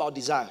something about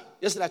desire.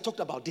 Yesterday I talked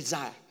about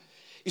desire.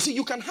 You see,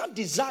 you can have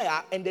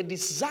desire and the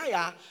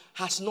desire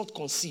has not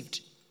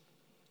conceived.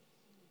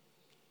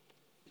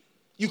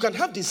 You can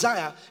have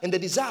desire and the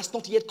desire is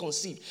not yet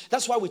conceived.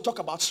 That's why we talk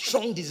about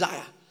strong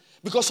desire.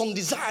 Because some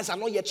desires are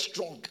not yet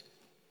strong.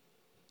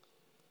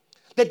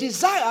 The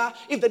desire,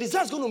 if the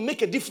desire is going to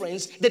make a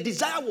difference, the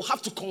desire will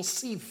have to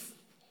conceive.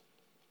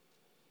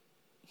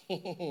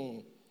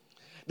 The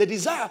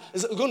desire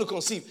is going to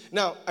conceive.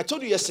 Now, I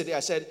told you yesterday, I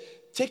said,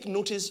 take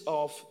notice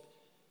of,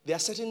 there are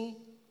certain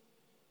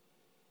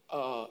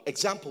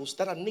examples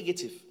that are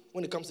negative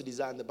when it comes to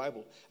desire in the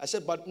Bible. I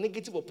said, but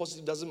negative or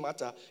positive doesn't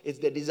matter. It's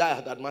the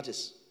desire that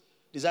matters.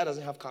 Desire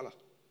doesn't have color.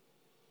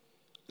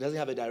 It doesn't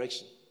have a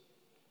direction.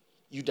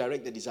 You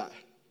direct the desire.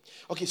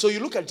 Okay, so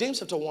you look at James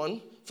chapter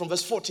 1 from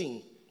verse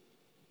 14.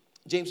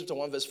 James chapter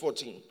 1 verse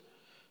 14.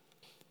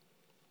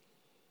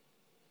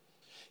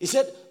 He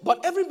said,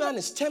 but every man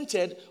is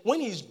tempted when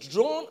he's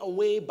drawn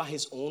away by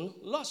his own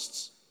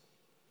lusts.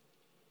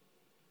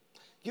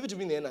 Give it to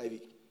me in the NIV.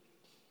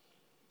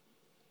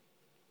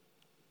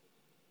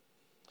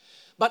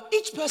 But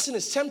each person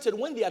is tempted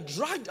when they are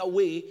dragged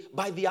away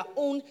by their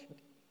own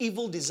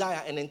evil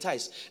desire and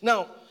enticed.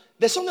 Now,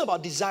 there's something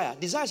about desire.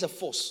 Desire is a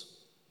force.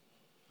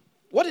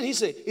 What did he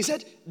say? He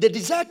said, the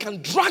desire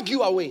can drag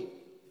you away.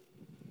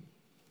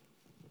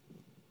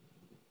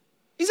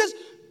 He says,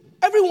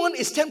 everyone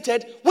is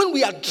tempted when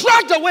we are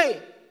dragged away.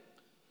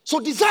 So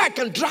desire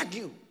can drag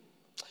you.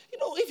 You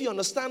know, if you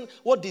understand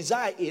what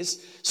desire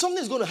is,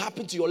 something is going to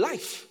happen to your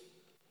life.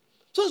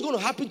 Something's going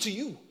to happen to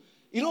you.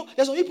 You know,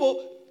 there's some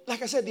people,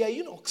 like I said, they are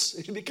eunuchs.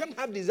 They can't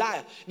have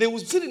desire. They will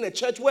sit in a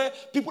church where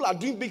people are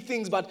doing big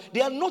things, but they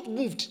are not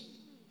moved.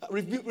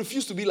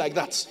 Refuse to be like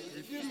that.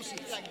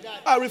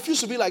 I refuse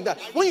to be like that.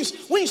 When you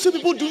see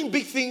people doing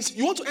big things,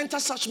 you want to enter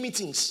such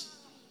meetings.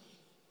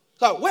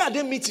 So where are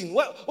they meeting?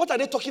 What are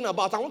they talking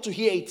about? I want to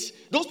hear it.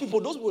 Those people.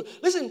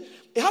 Listen,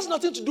 it has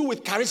nothing to do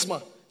with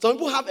charisma. Some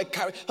people some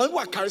people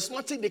are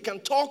charismatic. They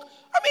can talk.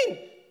 I mean,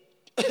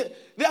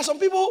 there are some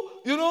people,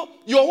 you know,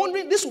 you're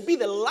wondering, this will be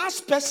the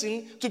last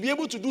person to be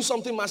able to do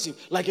something massive,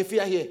 like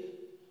Efia here.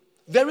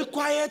 Very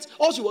quiet.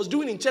 All she was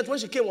doing in church when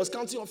she came was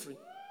counting offering.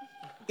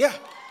 Yeah.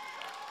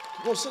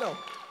 Go sit down.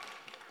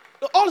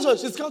 Also,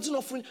 she's counting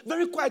offering,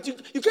 very quiet. You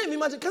can't even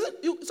imagine.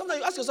 Sometimes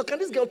you ask yourself, can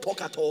this girl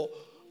talk at all?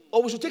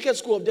 Or we should take her to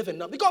school of deaf and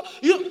dumb? Because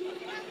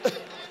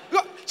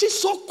she's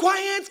so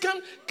quiet,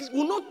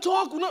 will not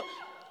talk,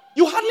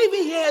 you hardly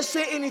even hear her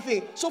say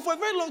anything. So for a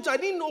very long time, I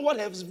didn't know what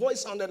her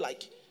voice sounded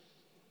like.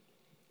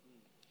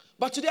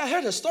 But today I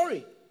heard her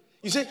story.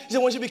 He said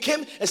when she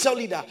became a cell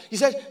leader, he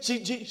said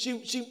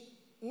she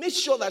made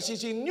sure that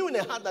she knew in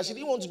her heart that she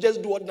didn't want to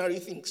just do ordinary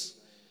things.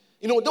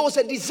 You know, there was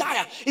a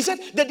desire. He said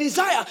the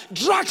desire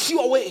drags you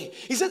away.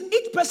 He said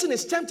each person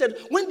is tempted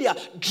when they are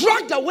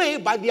dragged away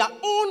by their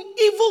own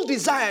evil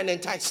desire and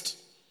enticed.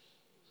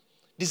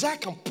 Desire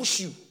can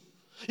push you.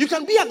 You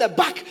can be at the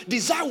back.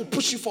 Desire will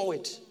push you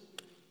forward.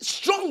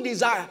 Strong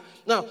desire.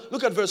 Now,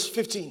 look at verse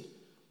 15.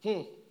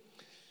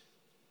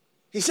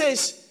 He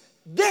says,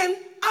 then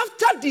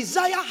after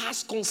desire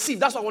has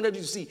conceived, that's what I wanted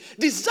you to see.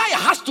 Desire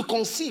has to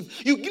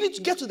conceive. You need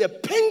to get to the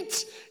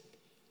paint.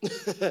 You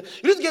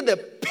need to get the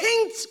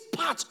paint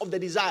part of the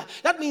desire.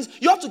 That means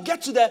you have to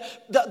get to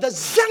the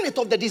zenith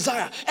of the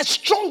desire, a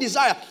strong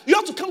desire. You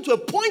have to come to a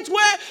point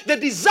where the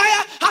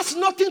desire has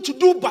nothing to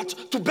do but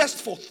to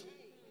burst forth.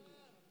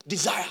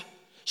 Desire.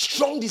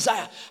 Strong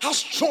desire. How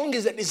strong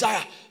is the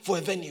desire for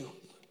a venue?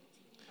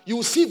 You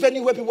will see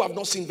venue where people have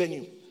not seen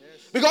venue.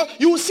 Because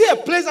you will see a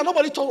place that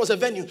nobody thought was a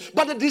venue.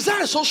 But the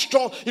desire is so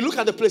strong. You look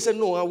at the place and say,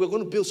 no, we're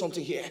going to build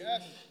something here.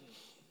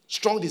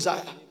 Strong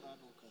desire.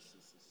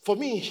 For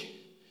me,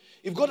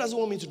 if God doesn't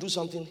want me to do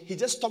something, he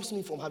just stops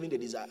me from having the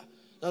desire.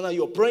 Now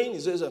you're praying, he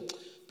says,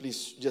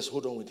 please just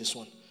hold on with this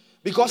one.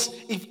 Because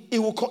if it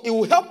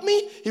will help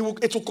me, it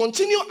will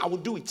continue, I will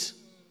do it.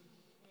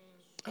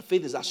 And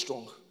faith is that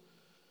strong.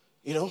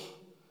 You know?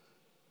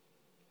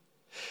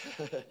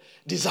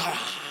 Desire.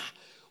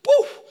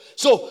 Woo!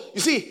 So, you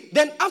see,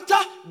 then after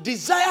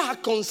desire has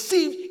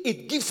conceived,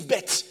 it gives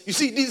birth. You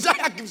see,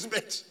 desire gives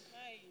birth.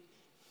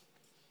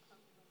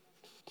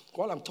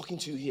 While I'm talking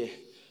to you here,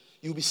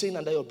 you'll be saying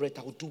under your breath,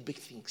 I will do big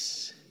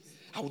things.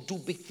 I will do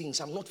big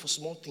things. I'm not for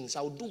small things.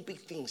 I will do big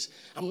things.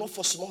 I'm not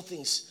for small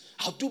things.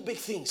 I'll do big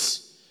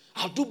things.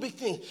 I'll do big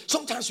things.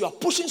 Sometimes you are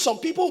pushing some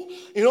people,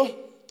 you know,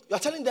 you are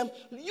telling them,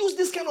 use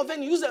this kind of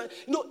venue, use that.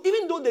 You know,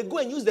 even though they go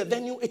and use the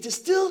venue, it is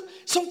still,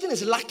 something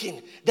is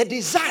lacking. The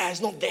desire is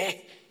not there.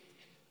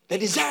 The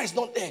desire is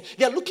not there.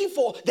 They are looking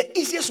for the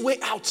easiest way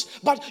out.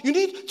 But you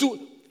need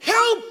to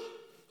help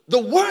the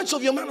words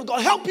of your man of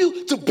God, help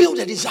you to build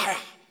a desire.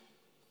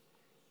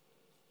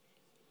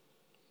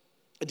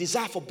 A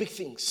desire for big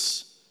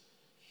things.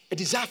 A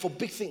desire for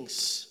big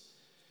things.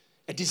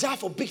 A desire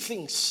for big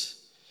things.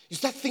 You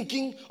start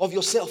thinking of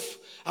yourself.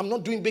 I'm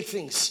not doing big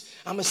things.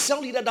 I'm a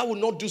cell leader that will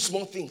not do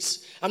small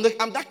things. I'm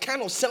that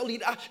kind of cell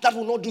leader that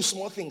will not do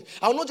small things.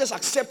 I will not just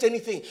accept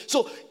anything.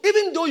 So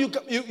even though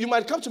you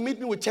might come to meet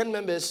me with 10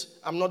 members,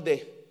 I'm not there.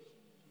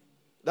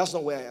 That's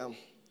not where I am.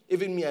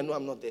 Even me, I know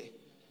I'm not there.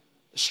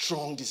 A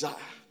strong desire.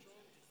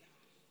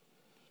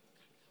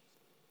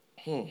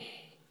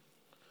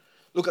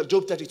 Look at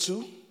Job 32.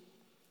 I'm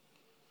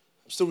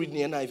still reading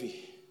the NIV.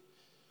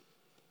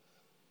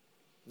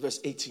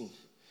 Verse 18.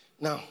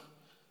 Now,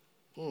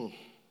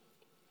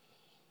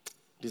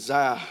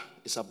 desire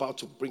is about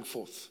to bring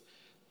forth.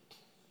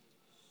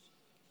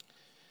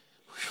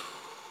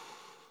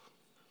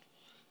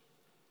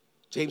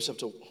 Job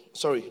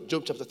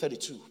chapter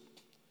 32.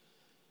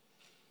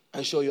 Are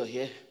you sure you're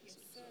here?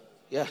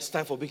 Yeah, it's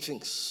time for big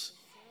things.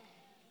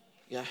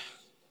 Yeah.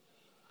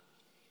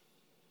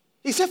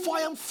 He said, for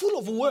I am full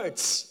of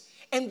words,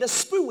 and the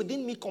spirit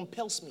within me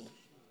compels me.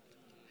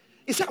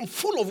 He said, I'm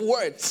full of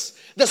words.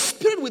 The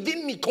spirit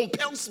within me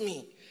compels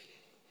me.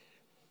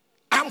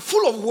 I'm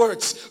full of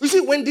words. You see,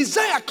 when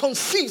desire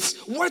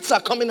conceives, words are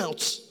coming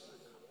out.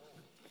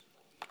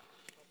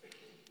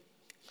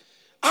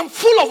 I'm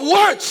full of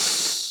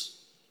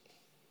words.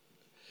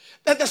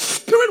 That the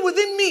spirit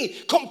within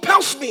me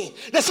compels me.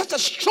 There's such a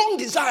strong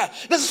desire.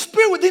 The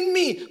spirit within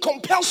me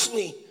compels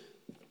me.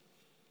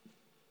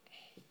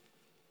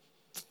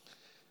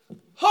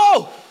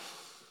 Oh!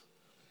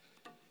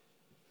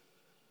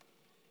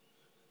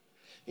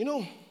 You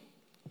know,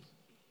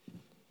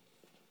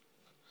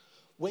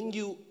 when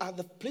you are at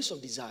the place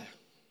of desire,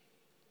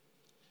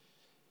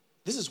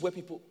 this is where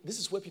people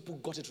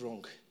got it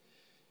wrong.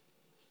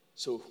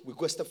 So we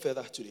go a step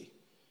further today.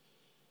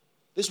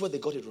 This is where they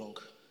got it wrong.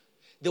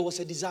 There was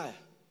a desire.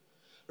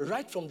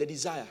 Right from the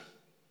desire,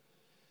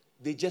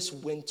 they just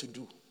went to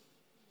do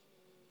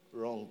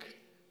wrong.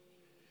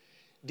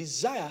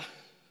 Desire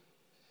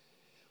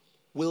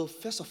will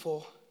first of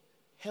all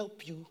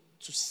help you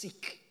to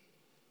seek.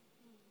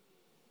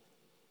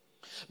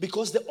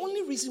 Because the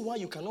only reason why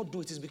you cannot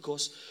do it is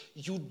because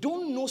you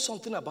don't know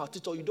something about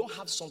it or you don't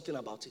have something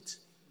about it.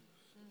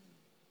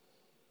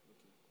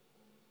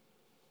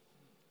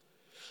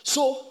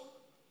 So,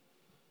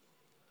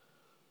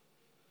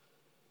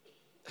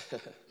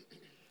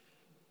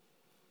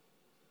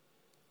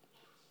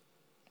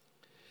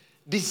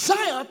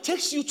 desire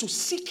takes you to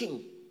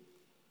seeking.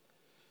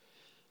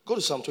 Go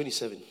to Psalm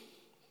 27.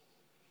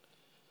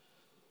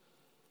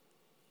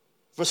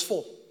 Verse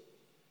 4.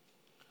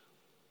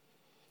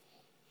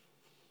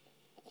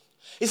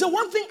 He said,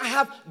 one thing I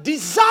have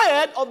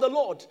desired of the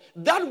Lord,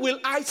 that will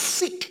I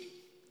seek.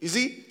 You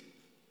see?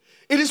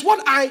 It is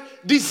what I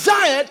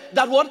desired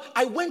that what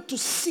I went to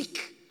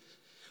seek.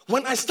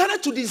 When I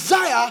started to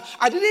desire,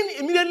 I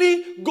didn't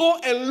immediately go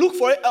and look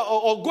for it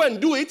or go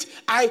and do it.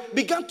 I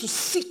began to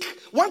seek.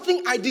 One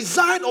thing I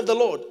desired of the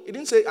Lord. He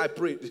didn't say I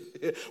prayed.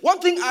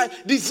 One thing I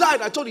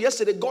desired, I told you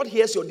yesterday, God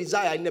hears your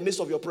desire in the midst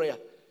of your prayer.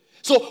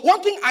 So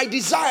one thing I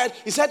desired,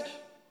 he said,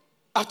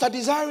 after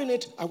desiring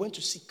it, I went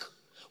to seek.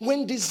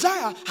 When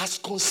desire has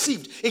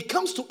conceived, it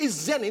comes to its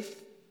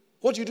zenith,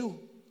 what do?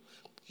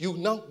 You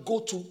now go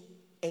to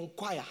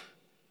inquire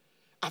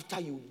after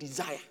you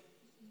desire.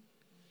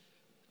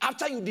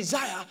 After you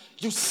desire,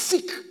 you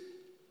seek.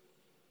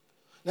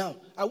 Now,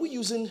 are we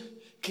using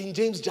King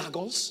James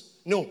jargons?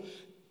 No.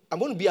 I'm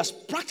going to be as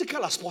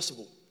practical as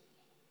possible.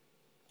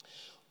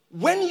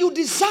 When you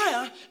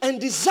desire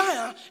and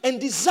desire and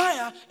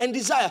desire and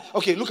desire.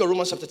 Okay, look at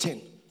Romans chapter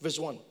 10, verse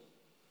 1.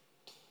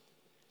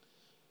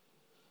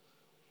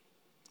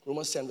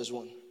 Romans 10, verse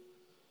 1.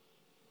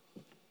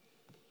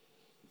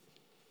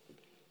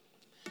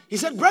 He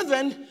said,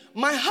 brethren,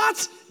 my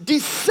heart's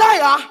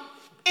desire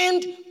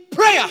and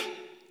prayer.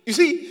 You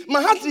see,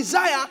 my heart's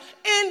desire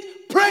and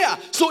prayer.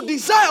 So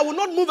desire will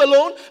not move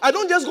alone. I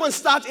don't just go and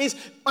start. It's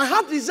my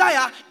heart's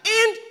desire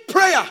and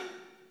prayer.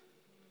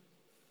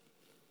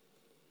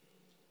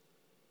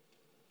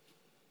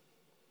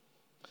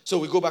 So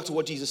we go back to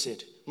what Jesus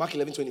said. Mark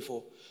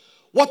 11:24.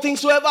 What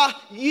things soever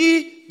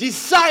ye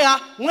desire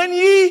when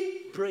ye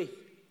pray.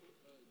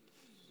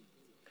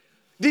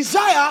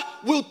 Desire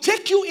will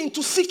take you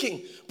into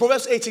seeking.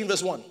 Proverbs 18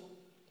 verse 1.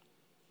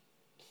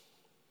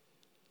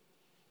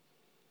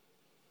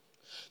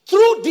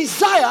 Through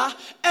desire,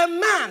 a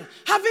man,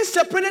 having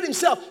separated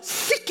himself,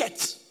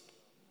 seeketh.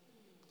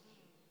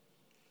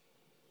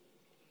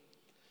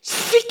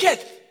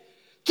 Seeketh.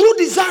 Through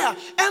desire,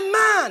 a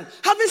man,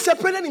 having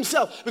separated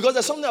himself. Because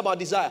there's something about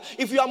desire.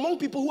 If you are among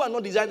people who are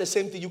not desiring the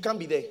same thing, you can't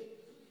be there.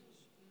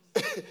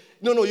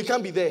 No, you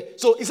can't be there.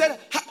 So he said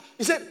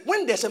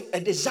when there's a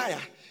desire,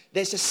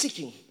 there's a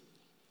seeking.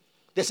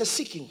 There's a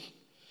seeking.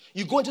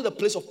 You go into the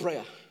place of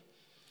prayer.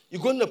 You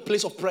go into the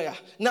place of prayer.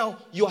 Now,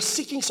 you are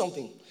seeking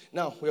something.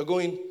 Now, we are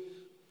going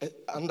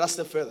another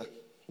step further.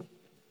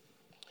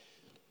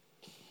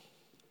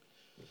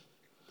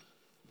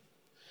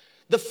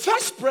 The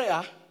first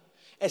prayer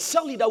a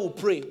cell leader will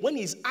pray when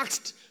he's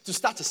asked to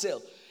start a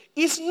cell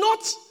is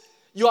not,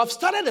 you have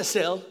started a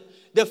cell,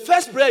 the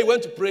first prayer you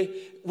went to pray,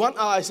 1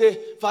 hour I say,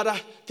 Father,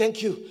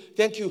 thank you.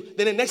 Then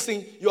the next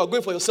thing, you are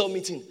going for your cell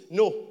meeting.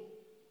 No.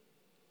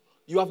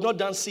 You have not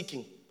done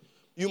seeking.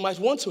 You might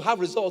want to have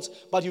results,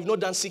 but you've not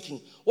done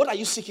seeking. What are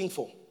you seeking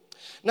for?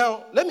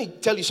 Now, let me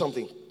tell you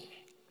something.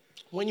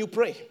 When you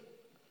pray,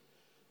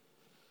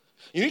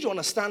 you need to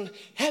understand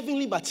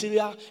heavenly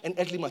material and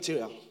earthly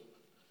material.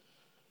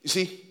 You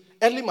see,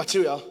 earthly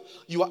material,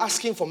 you are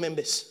asking for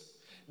members.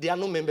 There are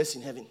no members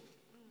in heaven.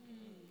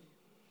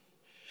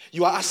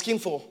 You are asking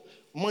for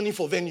money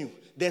for venue.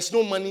 There's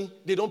no money.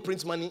 They don't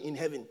print money in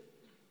heaven.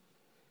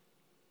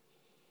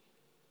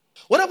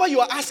 Whatever you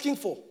are asking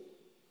for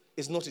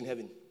is not in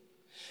heaven.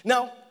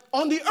 Now,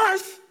 on the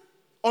earth,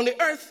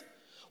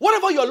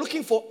 whatever you are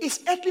looking for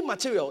is earthly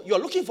material. You are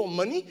looking for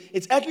money,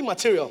 it's earthly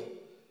material.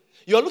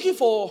 You are looking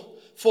for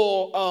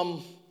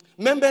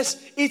members,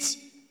 it's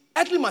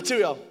earthly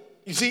material.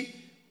 You see,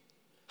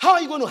 how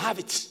are you going to have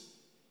it?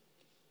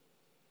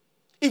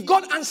 If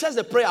God answers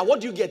the prayer,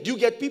 what do you get? Do you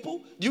get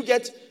people?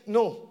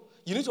 No.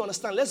 You need to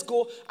understand. Let's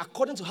go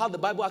according to how the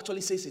Bible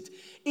actually says it.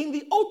 In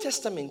the Old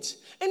Testament,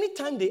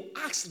 anytime they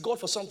asked God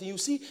for something, you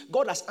see,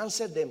 God has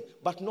answered them,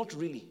 but not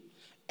really.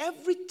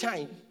 Every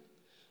time,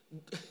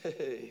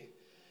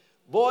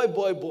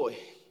 boy.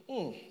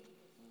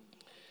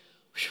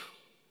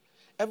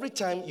 Every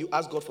time you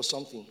ask God for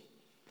something,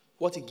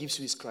 what He gives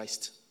you is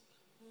Christ.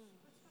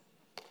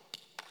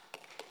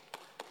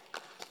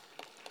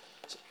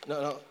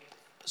 No.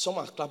 Some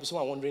are clapping, some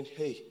are wondering,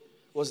 hey,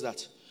 what's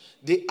that?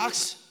 They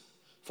asked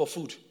for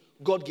food.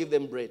 God gave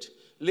them bread.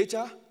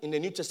 Later, in the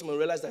New Testament, we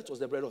realized that it was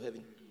the bread of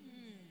heaven.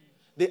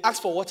 They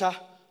asked for water.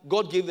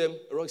 God gave them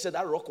a rock. He said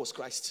that rock was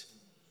Christ.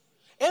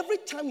 Every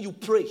time you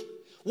pray,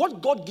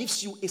 what God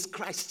gives you is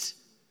Christ.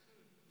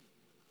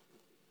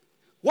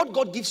 What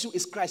God gives you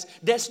is Christ.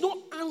 There's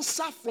no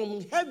answer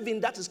from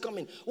heaven that is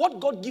coming. What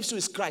God gives you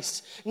is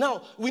Christ.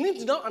 Now, we need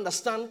to now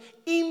understand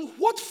in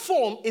what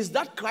form is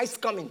that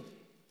Christ coming?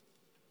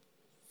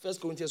 1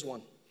 Corinthians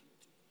 1.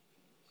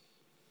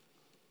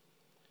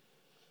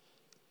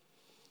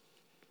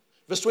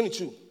 Verse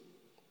 22.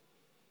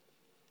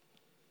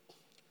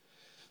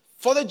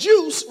 For the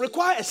Jews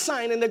require a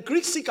sign and the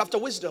Greeks seek after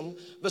wisdom.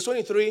 Verse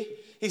 23,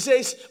 he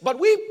says, but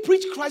we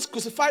preach Christ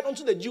crucified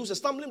unto the Jews a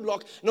stumbling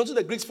block and unto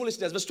the Greeks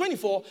foolishness. Verse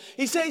 24,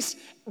 he says,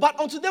 but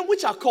unto them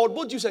which are called,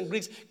 both Jews and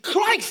Greeks,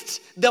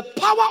 Christ, the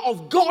power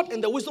of God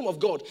and the wisdom of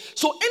God.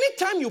 So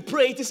anytime you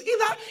pray, it is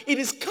either it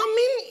is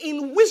coming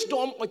in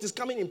wisdom or it is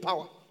coming in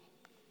power.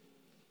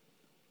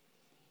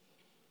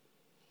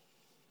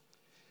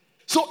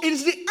 So it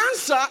is the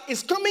answer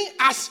is coming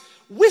as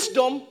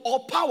wisdom or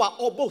power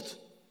or both.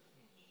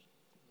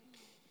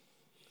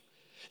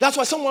 That's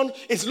why someone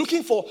is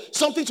looking for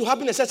something to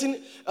happen in a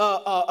certain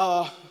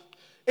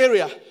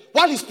area.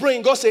 While he's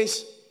praying, God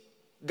says,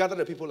 gather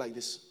the people like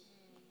this.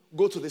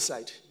 Go to this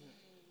side.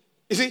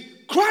 You see,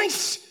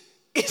 Christ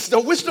is the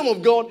wisdom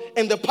of God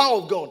and the power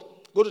of God.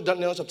 Go to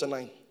Daniel chapter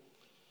 9.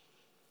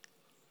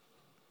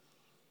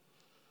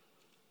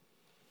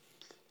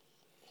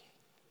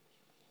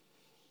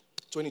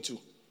 (22).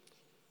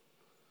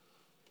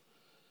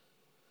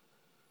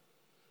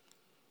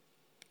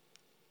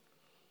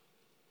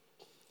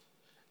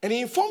 And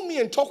he informed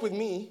me and talked with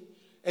me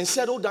and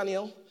said, oh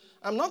Daniel,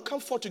 I'm not come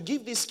forth to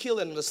give thee skill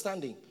and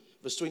understanding.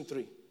 Verse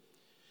 23.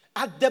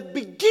 At the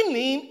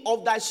beginning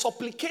of thy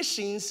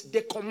supplications,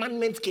 the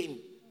commandment came.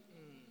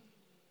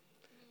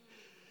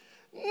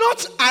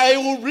 Not I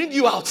will bring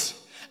you out.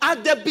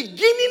 At the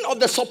beginning of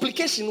the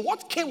supplication,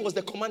 what came was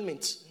the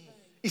commandment.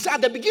 It's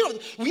at the beginning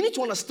of, we need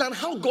to understand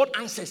how God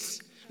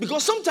answers.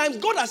 Because sometimes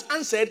God has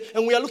answered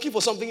and we are looking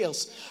for something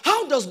else.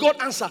 How does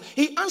God answer?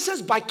 He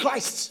answers by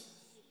Christ.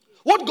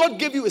 What God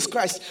gave you is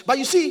Christ. But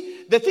you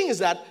see, the thing is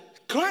that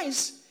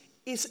Christ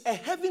is a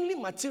heavenly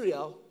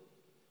material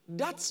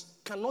that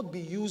cannot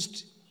be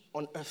used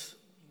on earth.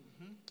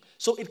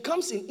 So it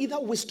comes in either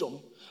wisdom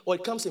or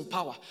it comes in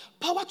power.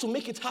 Power to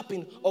make it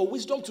happen or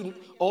wisdom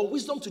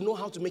to know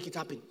how to make it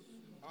happen.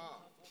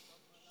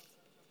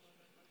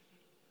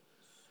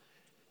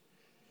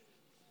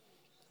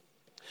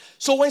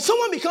 So when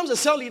someone becomes a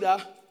cell leader,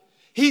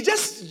 he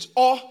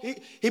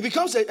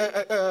becomes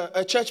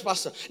a church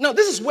pastor. Now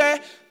this is where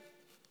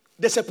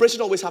the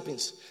separation always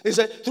happens. They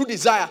say, through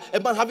desire, a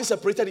man having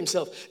separated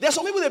himself. There are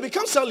some people that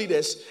become cell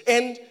leaders,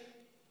 and,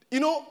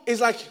 it's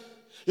like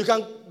you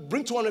can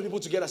bring 200 people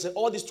together and say,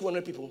 all these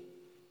 200 people,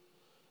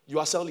 you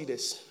are cell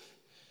leaders.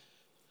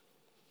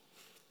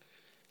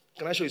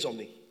 Can I show you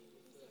something?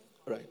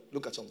 All right,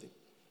 look at something.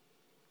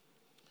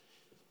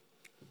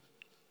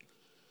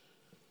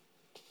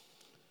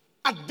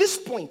 At this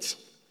point,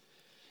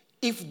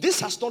 if this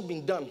has not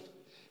been done,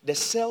 the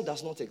cell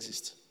does not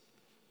exist.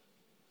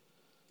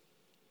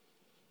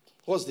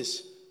 What's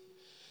this?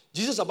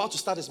 Jesus is about to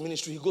start his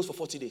ministry. He goes for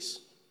 40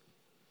 days.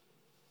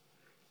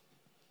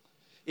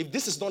 If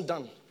this is not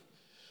done,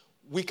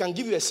 we can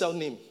give you a cell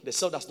name. The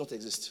cell does not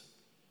exist.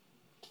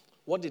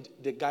 What did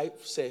the guy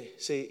say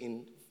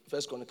in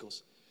 1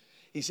 Chronicles?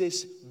 He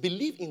says,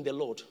 believe in the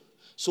Lord,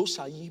 so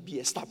shall ye be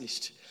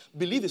established.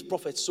 Believe his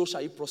prophets, so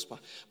shall ye prosper.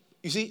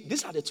 You see,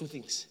 these are the two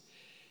things.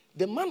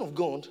 The man of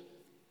God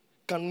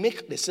can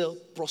make the cell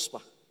prosper,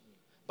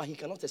 but he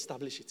cannot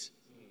establish it.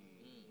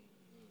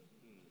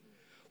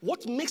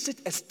 What makes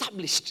it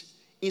established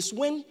is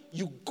when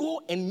you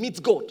go and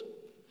meet God.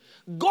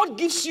 God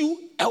gives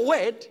you a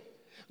word.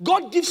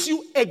 God gives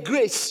you a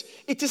grace.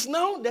 It is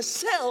now, the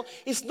cell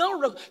is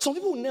now, some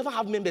people will never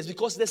have members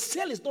because the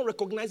cell is not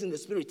recognized in the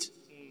spirit.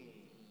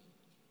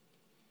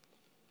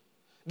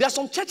 There are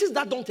some churches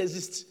that don't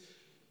exist.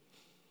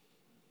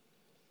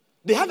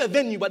 They have a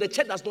venue, but the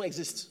church does not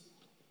exist.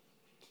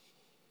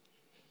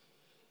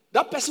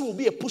 That person will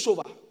be a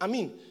pushover. I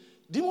mean,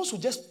 demons will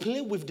just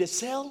play with the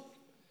cell.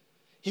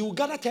 He will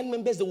gather 10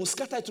 members. They will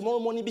scatter it tomorrow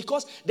morning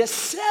because the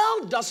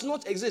cell does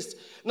not exist.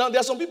 Now, there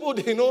are some people,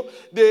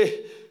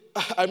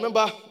 I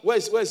remember,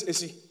 where's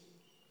AC?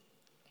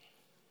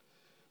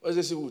 Where's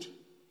AC Wood?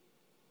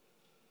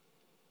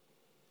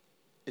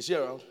 Is she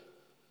around?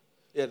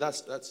 Yeah,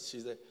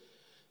 she's there.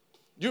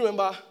 Do you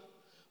remember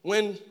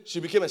when she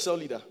became a cell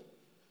leader?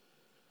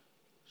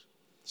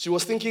 She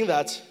was thinking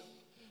that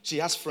she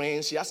has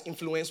friends, she has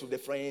influence with the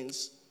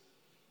friends.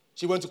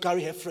 She went to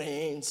carry her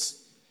friends.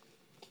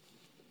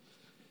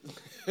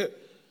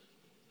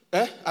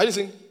 Are you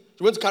listening?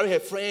 She went to carry her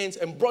friends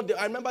and brought them.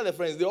 I remember the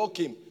friends, they all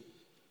came.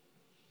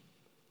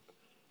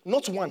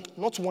 Not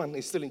one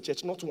is still in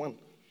church. Not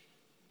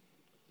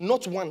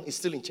one is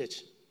still in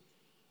church.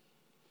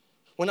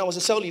 When I was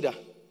a cell leader,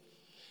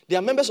 there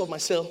are members of my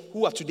cell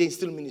who are today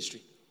still in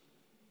ministry.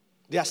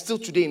 They are still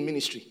today in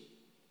ministry.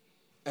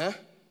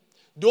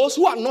 Those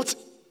who are not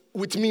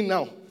with me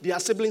now, their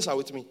siblings are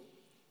with me.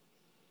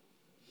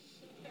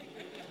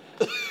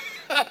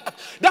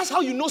 That's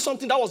how you know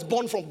something that was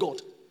born from God.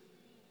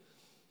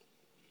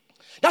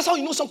 That's how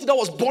you know something that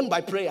was born by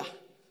prayer.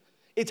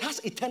 It has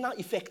eternal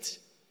effect.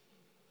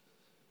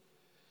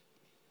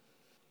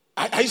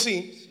 Are you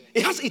seeing?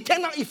 It has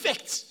eternal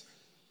effect.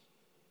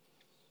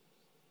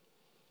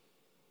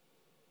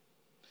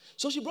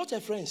 So she brought her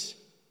friends.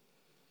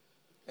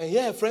 And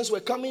her friends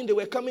were coming, they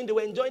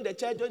were enjoying the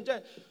church.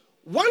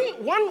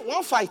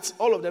 One fight,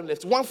 all of them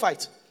left. One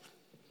fight.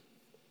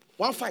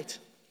 One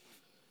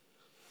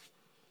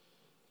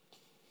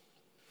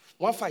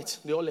fight,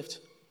 they all left.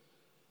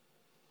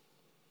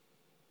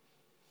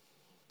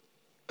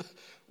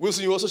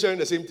 Wilson, you're also sharing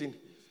the same thing.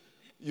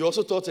 You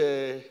also taught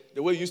the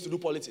way you used to do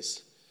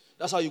politics.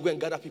 That's how you go and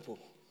gather people.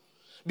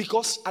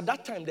 Because at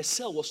that time, the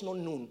cell was not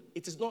known.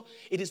 It is not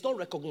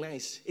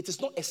recognized. It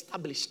is not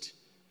established.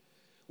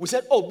 We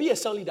said, be a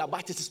cell leader,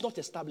 but it is not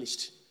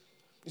established.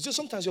 You see,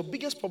 sometimes your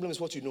biggest problem is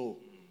what you know.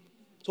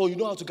 So you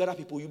know how to gather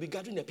people. You'll be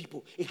gathering the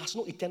people. It has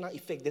no eternal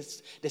effect.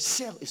 The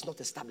cell is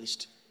not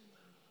established.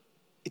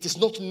 It is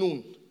not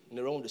known in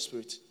the realm of the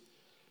spirit.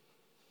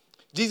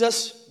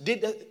 Jesus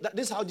did that.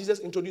 This is how Jesus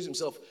introduced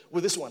himself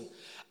with this one.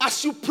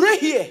 As you pray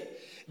here,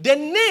 the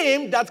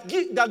name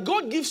that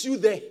God gives you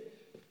there,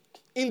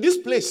 in this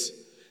place,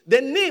 the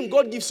name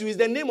God gives you is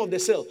the name of the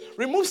cell.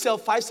 Remove cell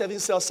 5, 7,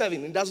 cell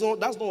 7. And that's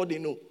not what they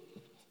know.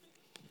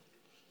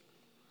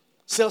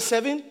 Cell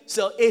 7,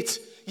 cell 8.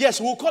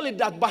 Yes, we'll call it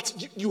that, but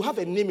you have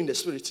a name in the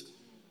spirit.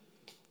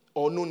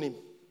 Or no name.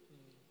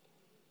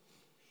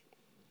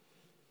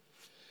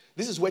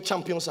 This is where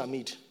champions are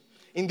made.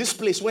 In this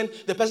place, when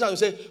the person will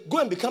say, go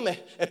and become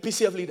a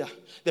PCF leader,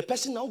 the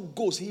person now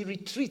goes, he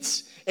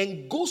retreats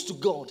and goes to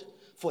God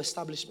for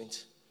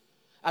establishment.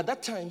 At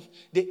that time,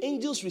 the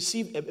angels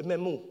receive a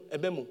memo.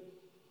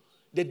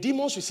 The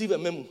demons receive a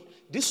memo.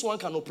 This one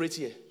can operate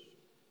here.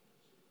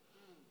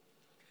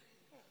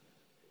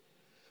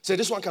 So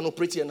this one can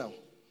operate here now.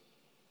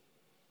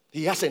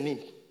 He has a name.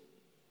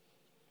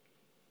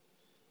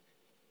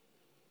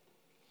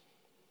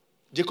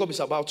 Jacob is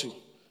about to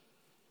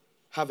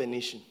have a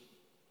nation,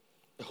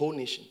 a whole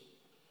nation.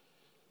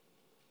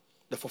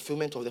 The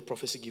fulfillment of the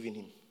prophecy given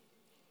him.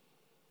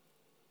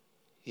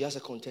 He has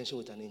a contention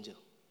with an angel.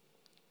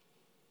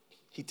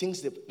 He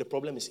thinks the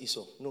problem is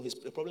Esau. No,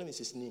 the problem is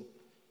his name.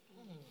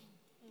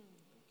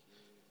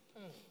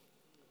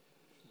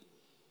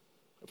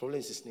 The problem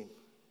is his name.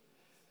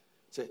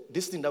 So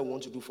this thing that we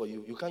want to do for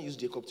you, you can't use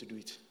Jacob to do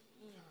it.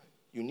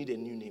 You need a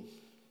new name.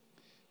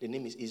 The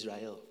name is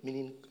Israel,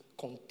 meaning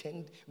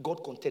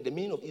God contend. The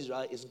meaning of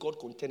Israel is God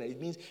contended. It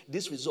means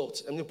this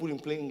result, I'm going to put it in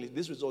plain English,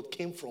 this result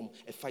came from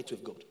a fight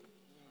with God.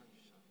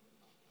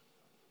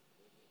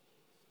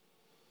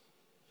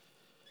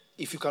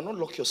 If you cannot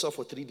lock yourself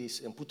for 3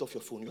 days and put off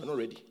your phone, you are not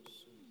ready.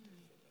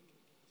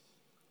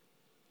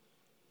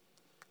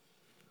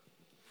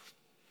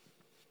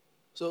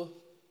 So,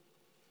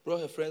 brought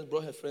her friends.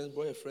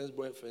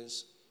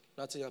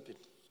 Nothing happened.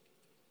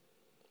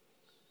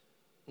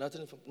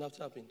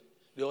 Nothing happened.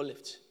 They all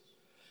left.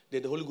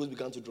 Then the Holy Ghost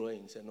began to draw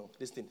in. He said, no,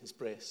 this thing is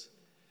prayers.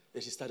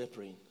 Then she started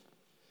praying.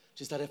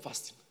 She started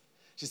fasting.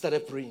 She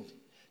started praying.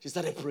 She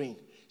started praying.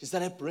 She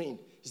started praying.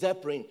 She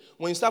started praying.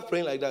 When you start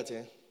praying like that,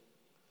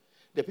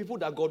 the people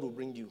that God will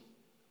bring you,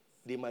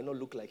 they might not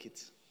look like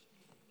it.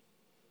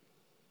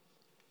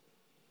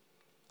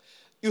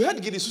 You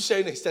heard Gidesu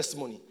sharing his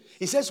testimony.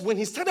 He says when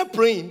he started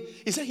praying,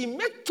 he said he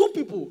met 2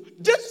 people,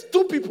 just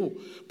 2 people.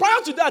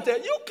 Prior to that,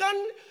 you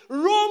can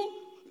roam.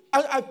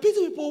 I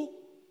pity people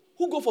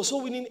who go for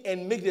soul winning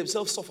and make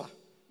themselves suffer.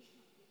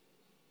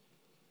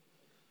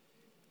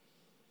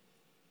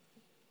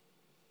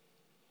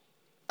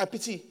 I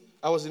pity.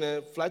 I was in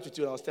a flight with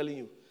you and I was telling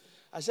you.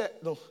 I said,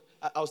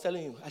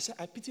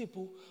 I pity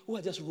people who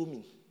are just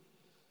roaming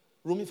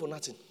for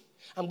nothing.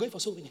 I'm going for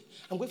soul winning.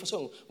 I'm going for soul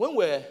winning. When we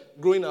were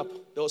growing up,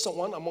 there was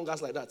someone among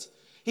us like that.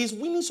 He's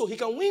winning so he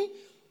can win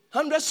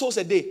 100 souls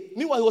a day.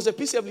 Meanwhile, he was a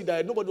PCF leader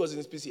and nobody was in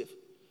his PCF.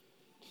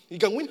 He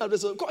can win 100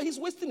 souls. He's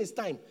wasting his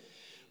time.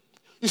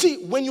 You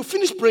see, when you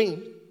finish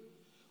praying,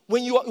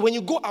 when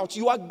you go out,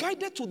 you are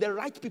guided to the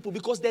right people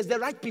because there's the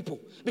right people.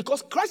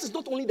 Because Christ is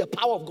not only the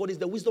power of God, it's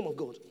the wisdom of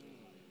God.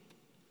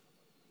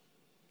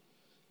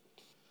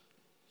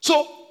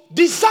 So,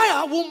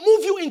 desire will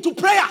move you into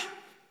prayer.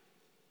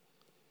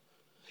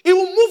 It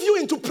will move you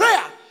into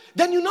prayer.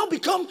 Then you now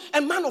become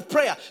a man of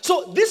prayer.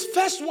 So, this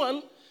first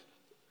one,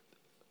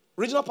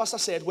 regional pastor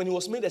said when he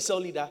was made a cell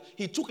leader,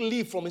 he took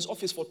leave from his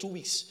office for 2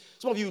 weeks.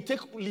 Some of you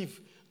take leave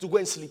to go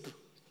and sleep.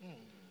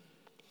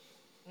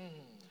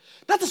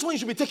 That is when you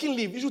should be taking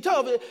leave. You should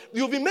tell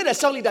you've been made a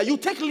cell leader, you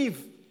take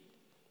leave.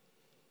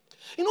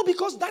 You know,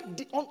 because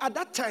at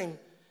that time,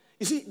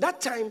 you see,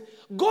 that time,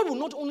 God will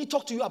not only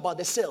talk to you about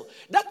the cell.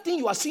 That thing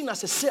you are seeing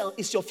as a cell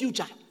is your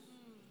future.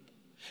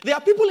 There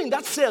are people in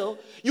that cell,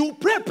 you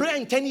pray a prayer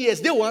in 10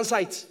 years, they will answer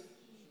it.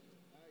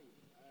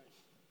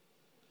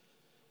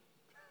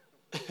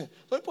 Some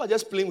people are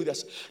just playing with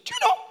us. Do you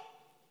know,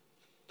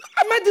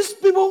 I met these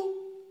people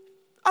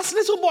as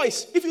little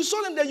boys. If you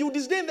saw them there, you would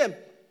disdain them.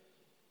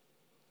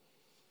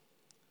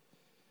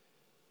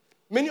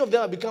 Many of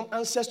them have become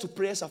answers to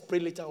prayers I've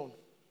prayed later on.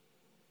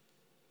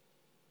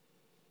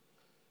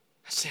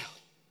 A cell.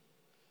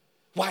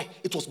 Why?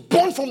 It was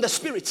born from the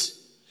Spirit.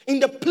 In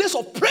the place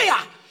of prayer,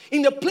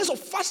 in the place of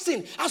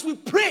fasting, as we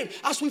prayed,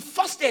 as we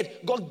fasted,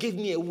 God gave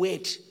me a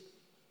word.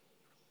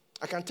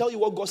 I can tell you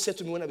what God said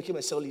to me when I became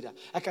a cell leader.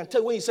 I can tell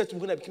you what He said to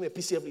me when I became a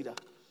PCF leader.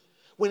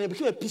 When I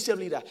became a PCF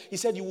leader, He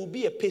said, you will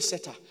be a pace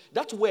setter.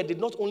 That word did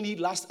not only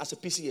last as a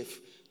PCF.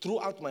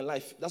 Throughout my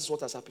life, that's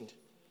what has happened.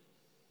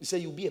 He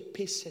said, you'll be a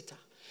pace setter.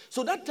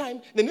 So that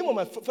time, the name of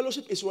my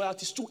fellowship is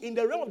Royalties 2. In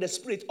the realm of the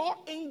Spirit,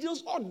 all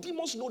angels, all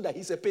demons know that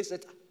He's a pace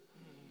setter.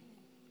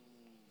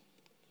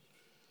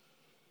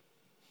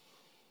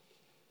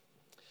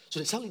 So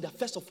the cell leader,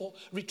 first of all,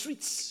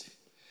 retreats.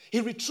 He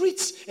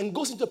retreats and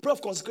goes into a prayer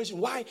of consecration.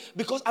 Why?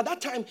 Because at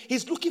that time,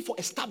 he's looking for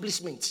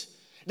establishment.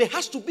 There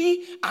has to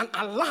be an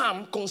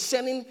alarm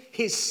concerning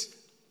his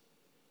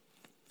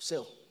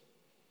cell.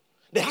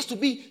 There has to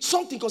be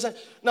something concerning.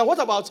 Now, what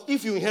about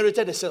if you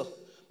inherited a cell?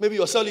 Maybe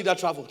your cell leader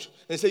traveled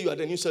and say you are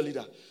the new cell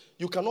leader.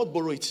 You cannot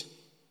borrow it.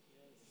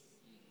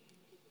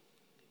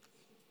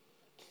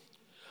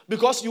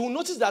 Because you will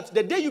notice that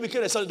the day you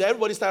became a cell leader,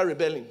 everybody started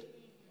rebelling.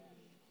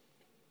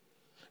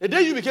 The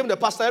day you became the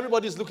pastor,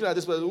 everybody is looking at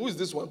this person. Who is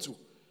this one too?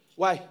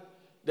 Why?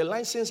 The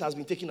license has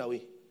been taken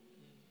away.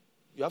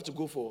 You have to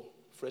go for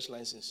fresh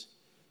license.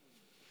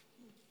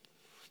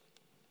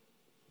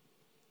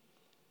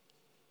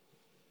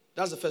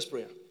 That's the first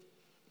prayer.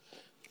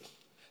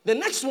 The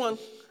next one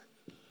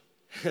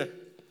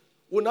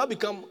will now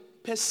become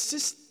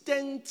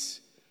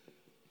persistent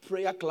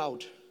prayer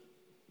cloud.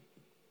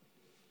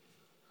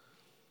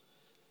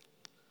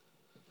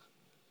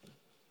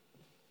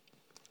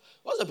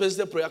 What's a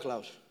persistent prayer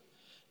cloud?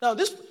 Now,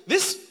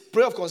 this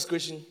prayer of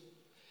consecration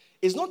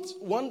is not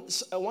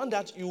one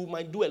that you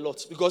might do a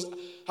lot. Because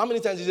how many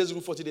times did Jesus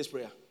do 40 days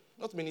prayer?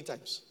 Not many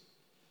times.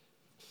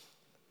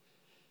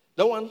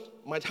 That one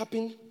might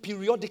happen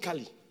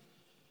periodically.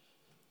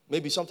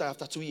 Maybe sometime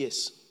after 2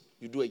 years,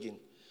 you do again.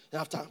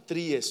 And after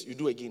 3 years, you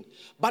do again.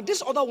 But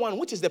this other one,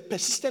 which is the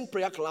persistent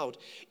prayer cloud,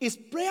 is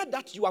prayer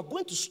that you are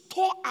going to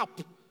store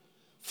up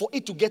for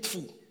it to get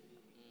full.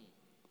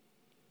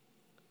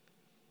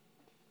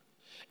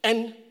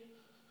 And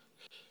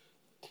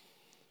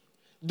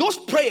those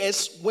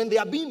prayers, when they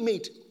are being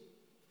made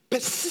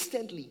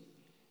persistently,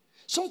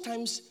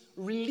 sometimes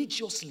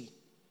religiously,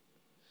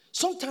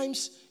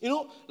 sometimes,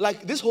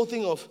 like this whole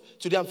thing of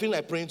today I'm feeling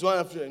like praying, tomorrow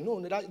I'm feeling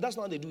like, no, that's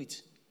not how they do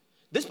it.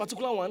 This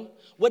particular one,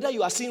 whether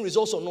you are seeing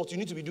results or not, you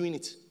need to be doing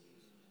it.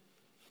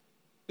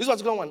 This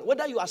particular one,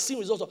 whether you are seeing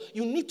results or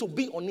you need to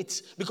be on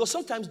it. Because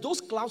sometimes those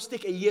clouds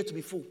take a year to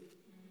be full.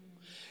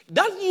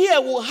 That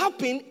year will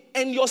happen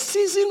and your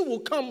season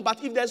will come,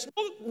 but if there's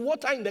no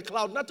water in the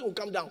cloud, nothing will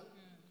come down.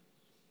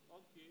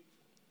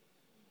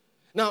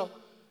 Now,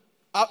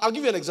 I'll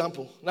give you an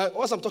example. Now,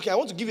 once I'm talking, I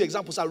want to give you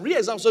examples, a real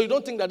example, so you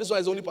don't think that this one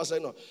is the only person I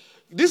know.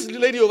 This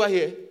lady over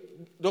here,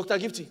 Dr.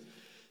 Gifty,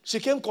 she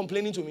came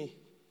complaining to me.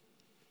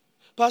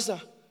 Pastor,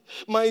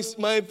 my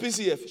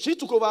PCF, she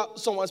took over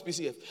someone's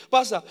PCF.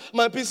 Pastor,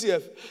 my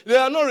PCF, they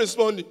are not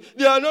responding.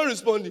 They are not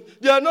responding.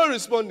 They are not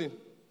responding.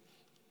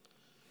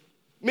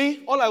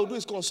 Me, all I will do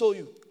is console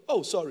you.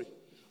 Oh, sorry.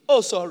 Oh,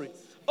 sorry.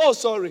 Oh,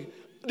 sorry.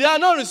 They are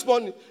not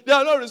responding. They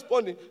are not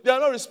responding. They are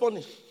not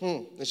responding.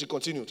 Then she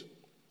continued.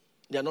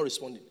 They are not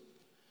responding.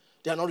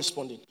 They are not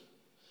responding.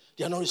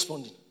 They are not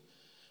responding.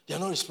 They are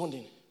not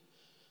responding.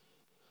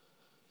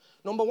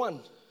 Number one,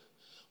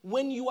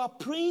 when you are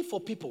praying for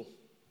people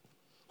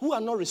who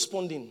are not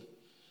responding,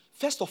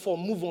 first of all,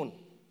 move on.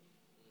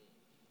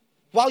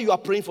 While you are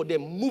praying for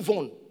them, move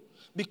on.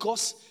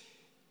 Because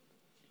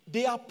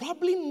they are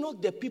probably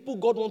not the people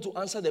God wants to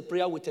answer the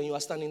prayer with and you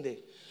are standing there.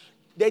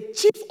 The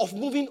chief of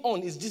moving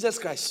on is Jesus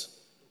Christ.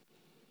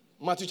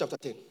 Matthew chapter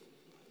 10.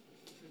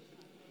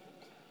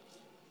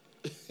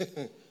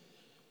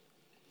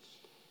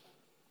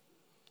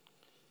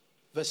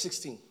 Verse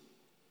 16.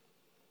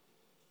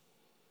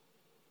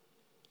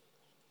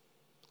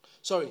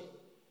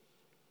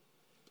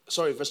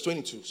 Verse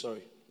 22.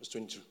 Verse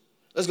 22.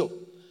 Let's go.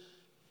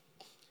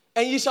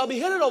 And ye shall be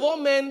hated of all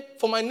men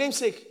for my name's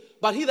sake,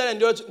 but he that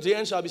endureth to the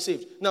end shall be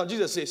saved. Now,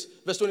 Jesus says,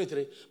 verse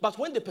 23, but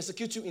when they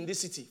persecute you in this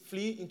city,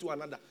 flee into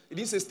another. He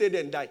didn't say stay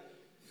there and die.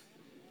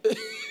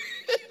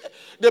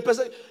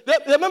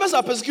 The members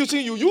are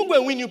persecuting you. You go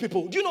and win new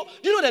people. Do you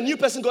know the new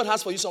person God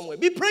has for you somewhere?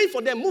 Be praying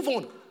for them. Move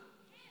on.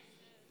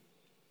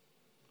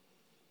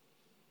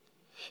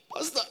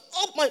 Pastor,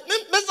 my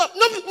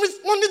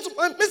responding to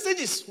my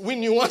messages. Win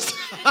new ones.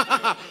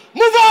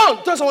 Move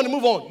on. Tell someone to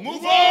move on.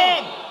 Move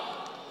on.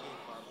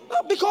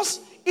 No, because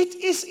it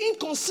is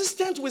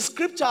inconsistent with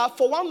scripture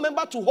for one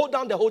member to hold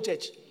down the whole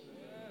church.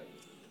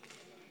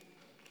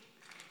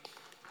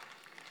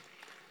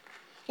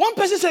 One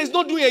person says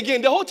not doing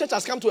again, the whole church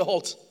has come to a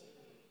halt.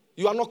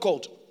 You are not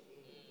called.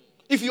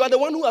 If you are the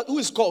one who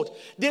is called,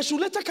 they should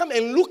later come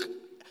and look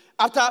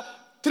after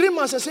 3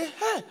 months and say,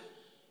 hey,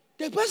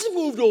 the person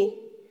moved though,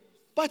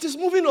 but it's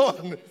moving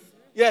on.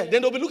 Yeah,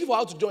 then they'll be looking for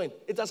how to join.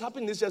 It has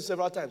happened in this church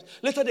several times.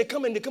 Later they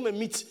come and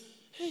meet.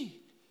 Hey,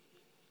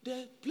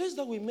 the place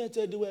that we met,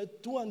 they were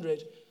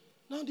 200.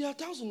 Now they are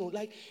 1,000.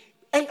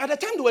 And at the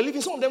time they were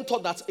leaving, some of them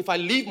thought that if I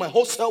leave, my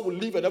whole cell will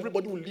leave and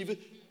everybody will leave it.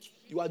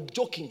 You are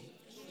joking.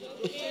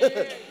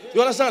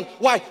 You understand?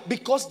 Why?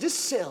 Because this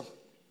cell,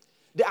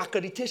 the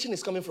accreditation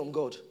is coming from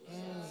God.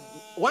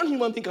 One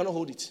human being cannot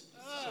hold it.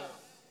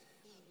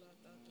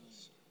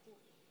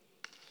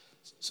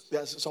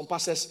 There's some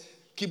pastors,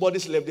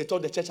 keyboardists left, they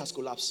thought the church has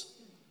collapsed.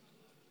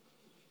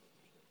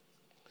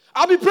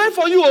 I'll be praying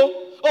for you,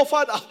 oh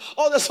Father,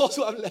 all the souls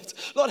who have left.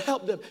 Lord,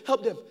 help them,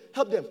 help them,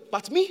 help them.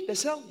 But me, the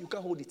cell, you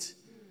can't hold it.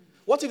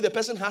 What if the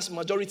person has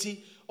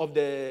majority of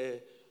the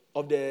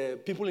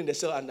people in the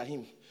cell under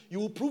him? You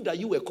will prove that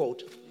you were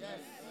called. Yes.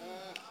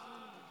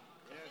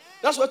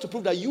 That's why to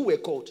prove that you were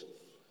called.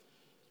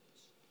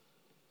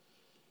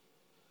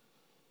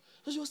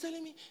 So she was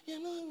telling me,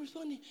 you're not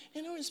responding,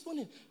 you're not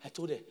responding. I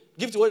told her,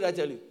 give to what did I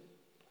tell you?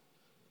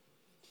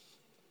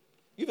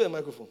 Give her the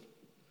microphone.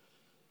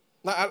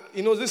 Now,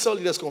 this Cell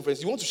Leaders Conference,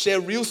 you want to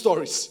share real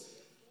stories.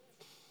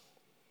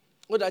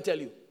 What did I tell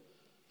you?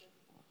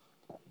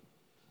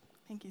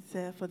 Thank you,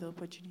 sir, for the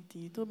opportunity.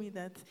 You told me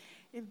that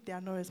if they are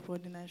not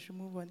responding, I should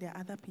move on. There are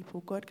other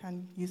people. God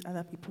can use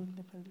other people in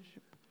the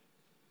fellowship.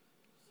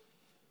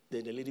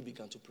 Then the lady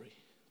began to pray.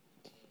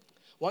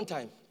 One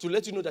time, to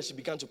let you know that she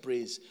began to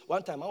praise,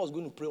 one time I was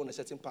going to pray on a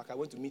certain park. I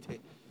went to meet her.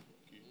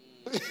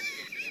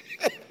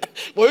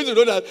 For you to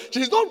know that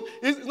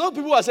it's not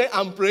people who are saying,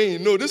 I'm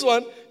praying. No, this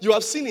one, you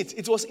have seen it.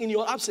 It was in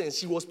your absence.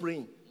 She was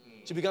praying.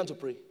 She began to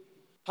pray.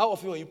 How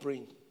often are you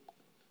praying?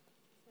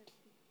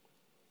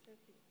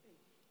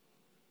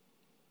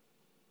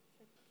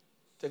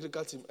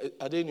 Technical team,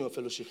 are they in your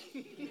fellowship?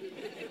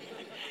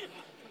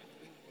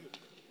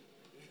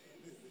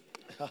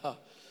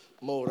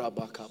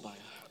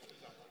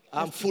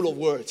 I'm full of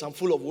words. I'm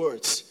full of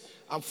words.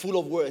 I'm full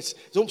of words.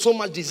 So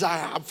much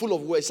desire. I'm full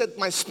of words. Said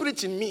my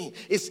spirit in me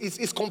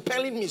is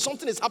compelling me.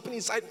 Something is happening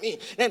inside me.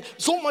 And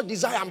so much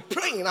desire. I'm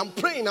praying.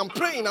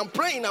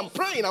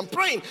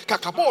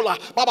 Kakabola.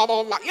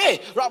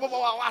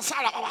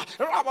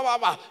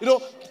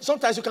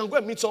 Sometimes you can go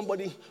and meet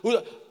somebody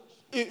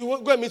you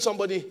go and meet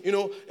somebody,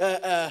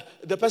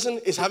 the person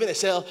is having a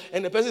cell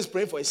and the person is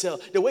praying for a cell.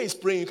 The way he's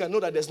praying, you can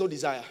know that there's no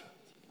desire.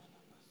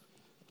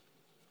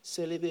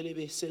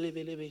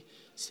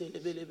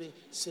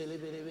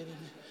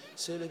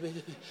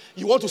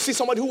 You want to see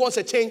somebody who wants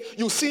a change,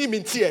 you see him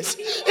in tears.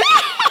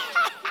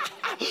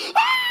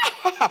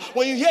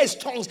 When you hear his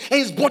tongues and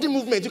his body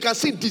movement, you can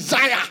see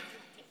desire.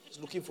 He's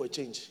looking for a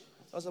change.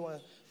 That's why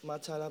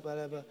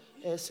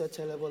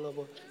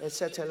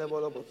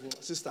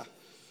Sister,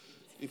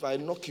 if I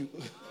knock you,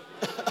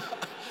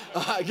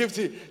 I give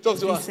to you. Talk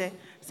to us.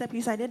 Sir,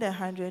 please, I did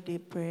 100-day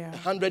prayer.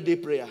 100-day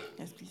prayer.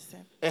 Yes, please, sir.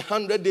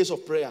 100 days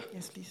of prayer.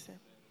 Yes, please, sir.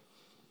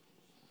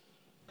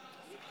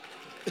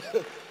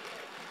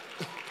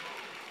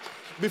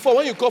 Before,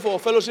 when you call for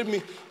fellowship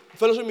meeting,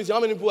 how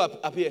many people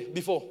appear?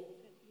 Before?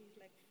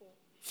 Like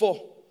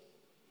 4.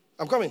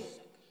 I'm coming.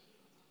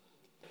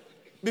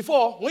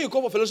 Before, when you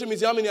call for fellowship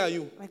meeting, how many are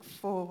you? Like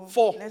 4.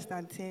 4. Less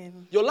than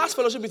 10. Your last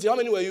fellowship meeting, how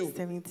many were you?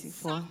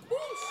 74.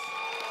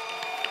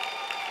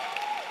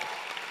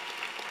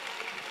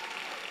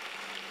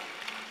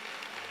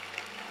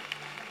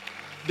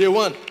 Day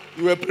 1,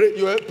 you were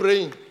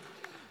praying.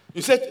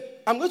 You said,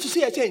 I'm going to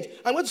see a change.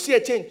 I'm going to see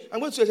a change. I'm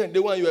going to see a change. Day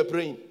 1, you were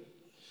praying.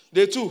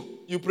 Day 2,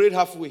 you prayed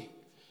halfway.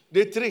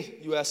 Day 3,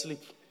 you were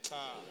asleep.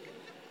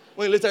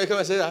 When later you come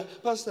and say,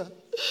 Pastor,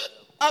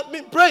 I've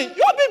been praying.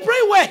 You have been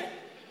praying where?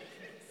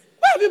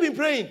 Where have you been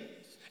praying?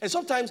 And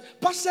sometimes,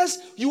 pastors,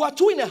 you are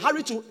too in a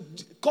hurry to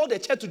call the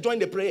church to join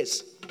the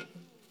prayers.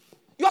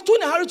 You are too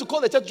in a hurry to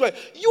call the church to join.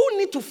 You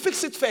need to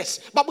fix it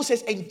first. Bible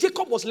says, and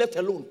Jacob was left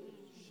alone.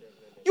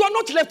 You are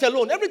not left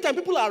alone. Every time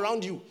people are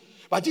around you.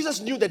 But Jesus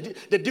knew the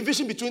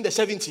division between the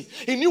 70.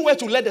 He knew where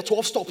to let the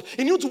 12 stop.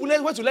 He knew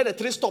where to let the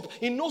 3 stop.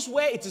 He knows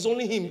where it is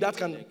only him that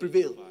can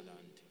prevail.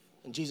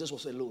 And Jesus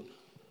was alone.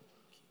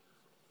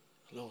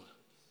 Alone.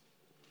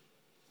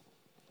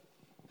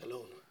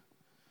 Alone.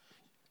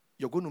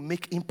 You're going to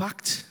make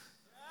impact.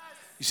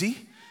 You see?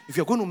 If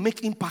you're going to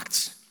make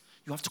impact,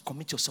 you have to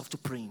commit yourself to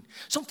praying.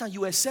 Sometimes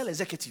you are a cell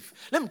executive.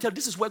 Let me tell you,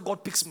 this is where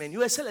God picks men.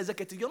 You're a cell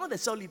executive. You're not a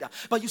cell leader.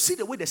 But you see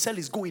the way the cell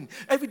is going.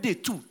 Every day,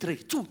 2, 3,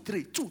 2,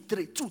 3, 2,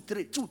 3, 2,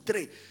 3, 2,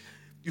 3.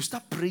 You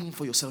start praying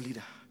for your cell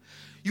leader.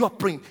 You are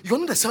praying. You're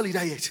not a cell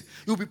leader yet.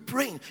 You'll be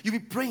praying. You'll be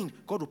praying.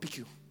 God will pick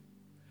you.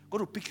 God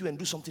will pick you and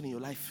do something in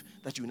your life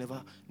that you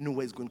never know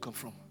where it's going to come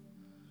from.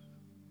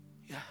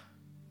 Yeah.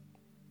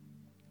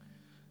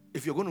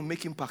 If you're going to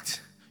make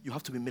impact, you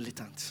have to be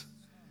militant.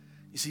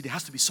 You see, there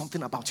has to be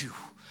something about you.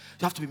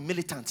 You have to be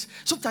militant.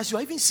 Sometimes you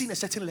are even seeing a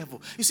certain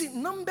level. You see,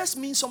 numbers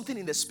mean something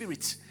in the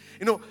spirit.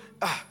 You know,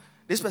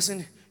 this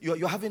person,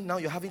 you're having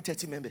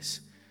 30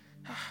 members.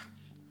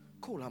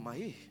 Cool, am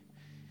I?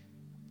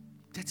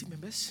 30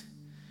 members?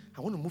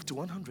 I want to move to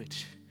 100.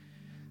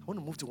 I want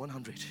to move to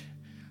 100.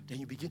 Then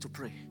you begin to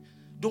pray.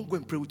 Don't go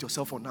and pray with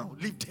yourself for now.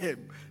 Leave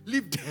them.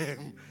 Leave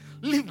them.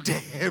 Leave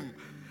them.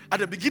 At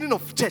the beginning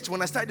of church,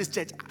 when I started this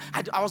church,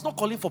 I was not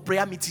calling for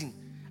prayer meeting.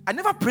 I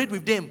never prayed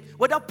with them.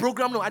 Whether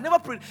program, no, I never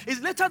prayed.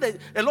 It's later that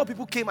a lot of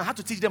people came. I had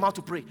to teach them how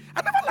to pray.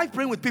 I never like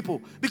praying with people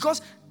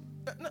because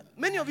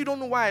many of you don't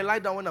know why I lie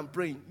down when I'm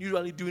praying,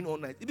 usually doing all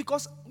night.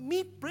 Because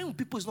me praying with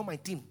people is not my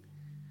thing.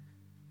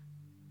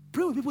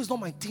 Praying with people is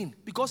not my thing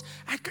because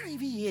I can't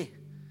even hear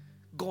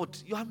God.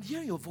 I'm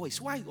hearing your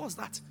voice. Why? What's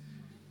that?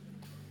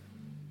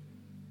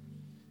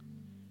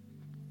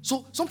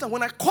 So sometimes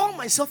when I call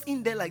myself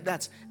in there like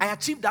that, I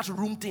achieve that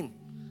room thing.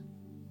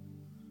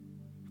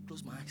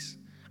 Close my eyes.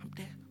 I'm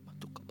there.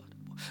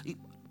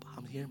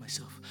 I'm hearing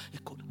myself.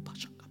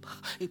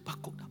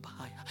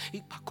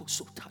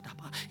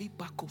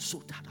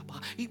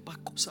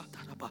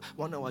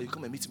 1 hour you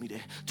come and meet me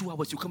there. 2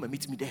 hours you come and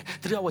meet me there.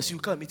 3 hours you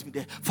come and meet me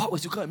there. 4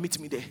 hours you come and meet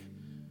me there.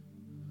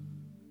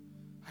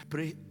 I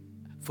pray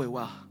for a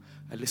while.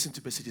 I listen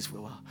to messages for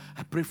a while.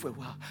 I pray for a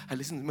while. I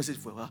listen to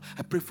messages for a while.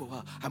 I pray for a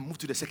while. I move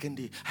to the second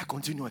day. I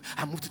continue.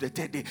 I move to the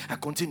third day. I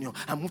continue.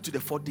 I move to the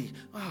fourth day.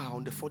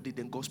 On the fourth day,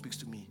 then God speaks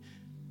to me.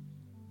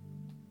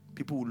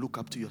 People will look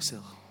up to your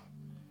cell.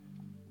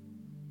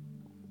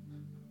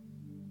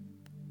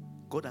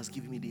 God has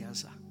given me the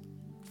answer.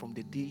 From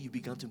the day you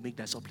began to make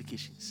those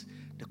supplications,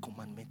 the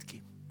commandment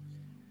came.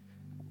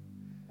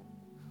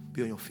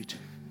 Be on your feet.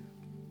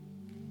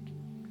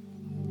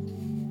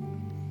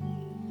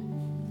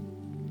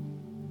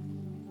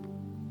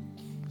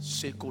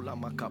 Sekola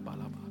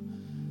makabalaba.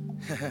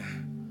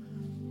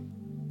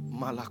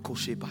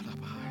 Malakoshe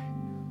balaba.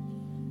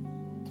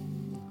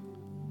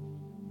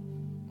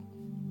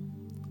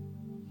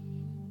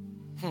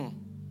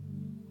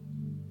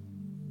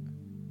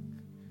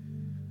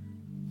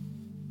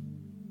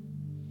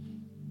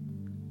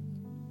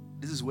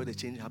 This is where the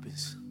change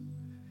happens.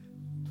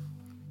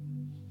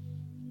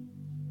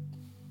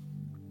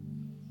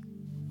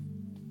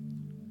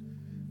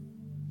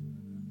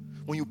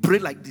 When you pray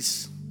like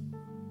this,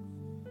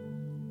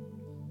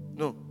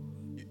 no,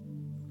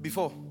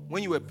 before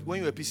when you were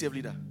PCF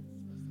leader,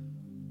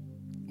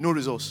 no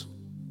results.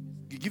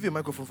 You give you a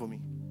microphone for me.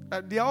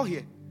 They are all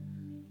here.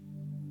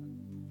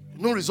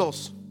 No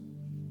results.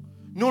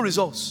 No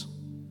results.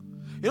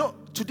 You know,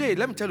 today,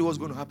 let me tell you what's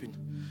going to happen.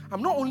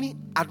 I'm not only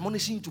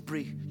admonishing you to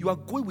pray, you are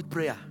going with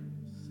prayer.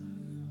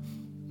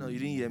 No, you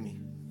didn't hear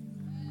me.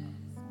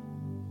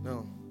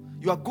 No.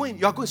 You are going,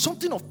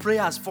 something of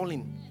prayer has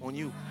fallen on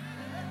you. You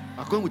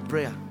are going with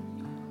prayer.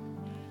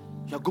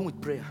 You are going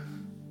with prayer.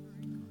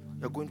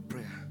 You are going with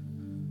prayer.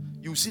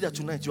 You will see that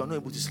tonight you are not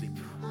able to sleep.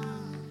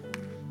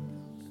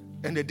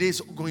 And the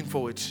days going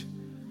forward,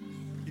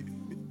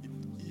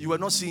 You were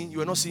not seeing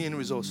any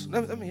results.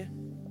 Let me hear.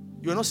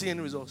 You were not seeing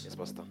any results. Yes,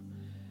 Pastor.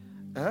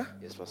 Huh?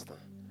 Yes, Pastor.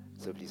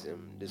 So please,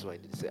 this is why I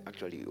said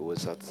actually it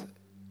was at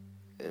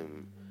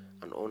an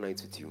all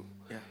night with you.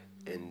 Yeah.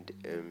 And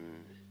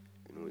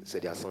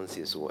said their sons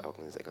here, so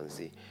I can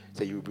say.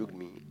 So you rebuked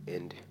me,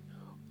 and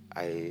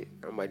I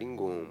didn't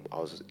go home.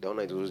 The all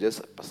night, it was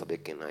just Pastor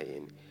Beck and I,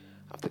 and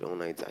after the all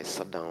night, I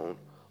sat down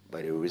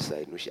by the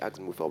roadside. She asked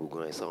me if I would go,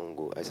 and I said I won't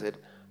go. I said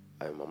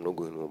I'm not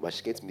going home, but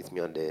she came to meet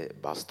me at the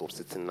bus stop,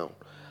 sitting down.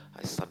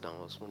 I sat down.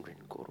 I was wondering,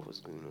 God, what was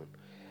going on?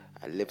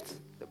 I left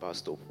the bus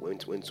stop,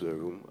 went to a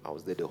room. I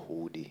was there the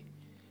whole day.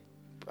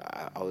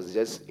 I was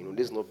just,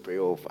 there's no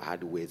prayer of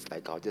hard words.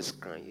 Like, I was just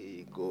crying,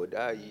 hey, God,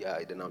 yeah.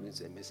 Then I'm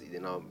into a message.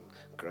 Then I'm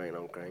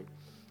crying.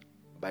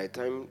 By the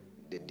time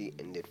the day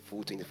ended,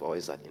 full 24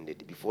 hours that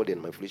ended, before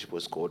then, my fellowship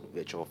was called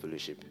Virtual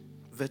Fellowship.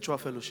 Virtual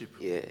fellowship.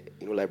 Yeah.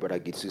 Like Brother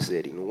Gitsu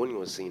said, when he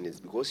was saying this,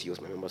 because he was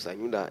my member, so I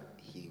knew that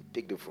he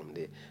picked it from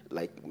there,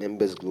 like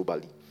members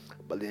globally.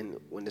 But then,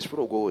 when the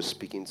Spirit of God was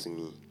speaking to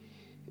me,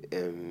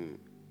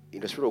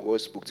 the Spirit of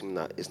God spoke to me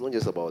that it's not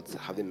just about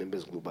having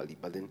members globally,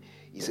 but then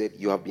he said,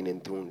 you have been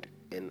enthroned.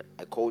 And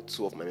I called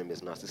two of my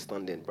members, my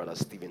assistant and Brother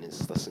Stephen and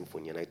Sister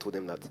Symphony, and I told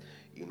them that,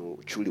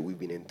 truly we've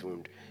been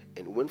enthroned.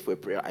 And we went for a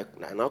prayer. I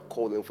now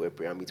called them for a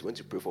prayer meeting. We went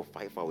to pray for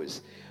 5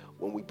 hours.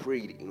 When we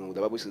prayed,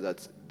 the Bible says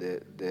that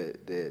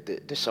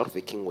the shout of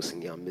a king was in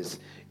their midst.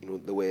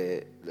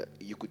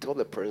 You could tell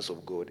the presence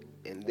of God.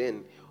 And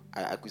then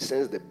I could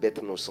sense the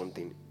burden of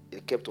something.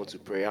 It kept on to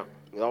prayer.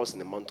 That was in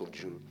the month of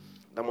June.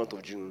 That month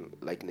of June,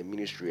 like in the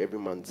ministry, every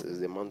month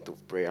is the month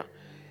of prayer.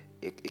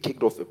 It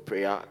kicked off a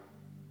prayer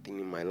thing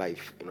in my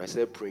life. And I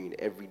started praying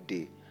every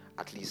day,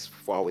 at least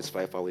 4 hours,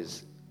 5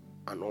 hours,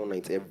 and all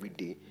night every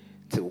day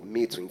till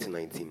May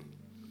 2019.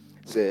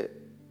 So,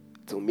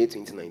 till May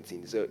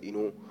 2019. So,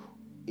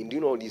 in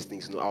doing all these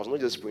things, I was not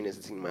just praying and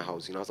sitting in my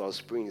house. As I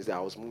was praying, I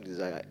was moved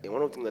desire. And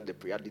one of the things that the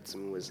prayer did to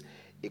me was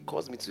it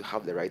caused me to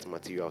have the right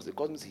materials. It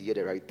caused me to hear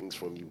the right things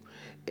from you.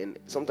 And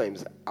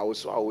sometimes I was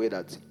so aware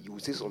that you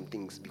would say some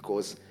things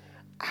because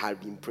I had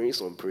been praying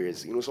some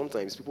prayers.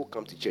 Sometimes people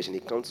come to church and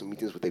they come to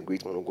meetings with a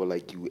great man of God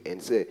like you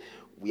and say,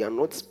 we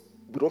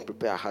don't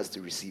prepare our hearts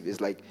to receive. It's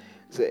like,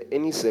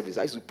 any service,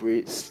 I used to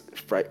pray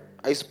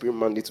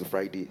Monday to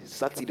Friday.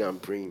 Saturday I'm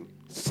praying.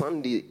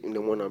 Sunday in the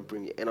morning I'm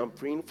praying. And I'm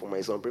praying for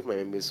myself, I'm praying for my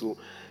members. So,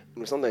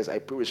 sometimes I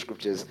pray with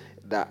scriptures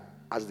that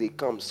as they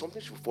come,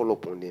 something should fall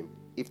upon them.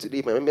 If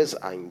today my members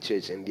are in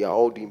church and they are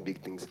all doing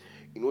big things,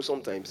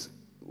 sometimes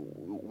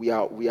we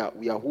are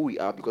who we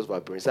are because of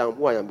our parents. I'm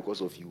who I am because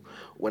of you.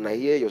 When I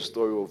hear your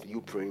story of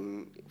you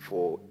praying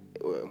for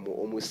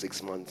almost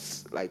 6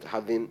 months, like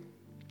praying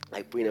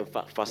and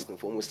fasting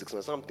for almost 6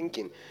 months, I'm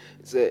thinking,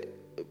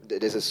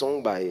 there's a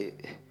song by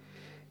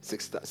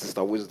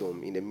Sister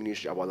Wisdom in the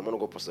ministry about the man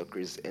of God, Pastor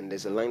Chris, and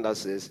there's a line that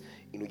says,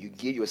 you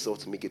gave yourself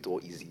to make it all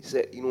easy.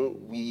 So,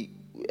 we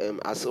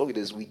as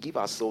leaders, we give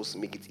ourselves to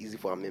make it easy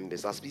for our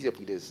members. As PCF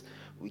leaders,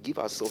 we give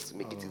ourselves to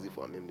make it easy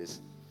for our members.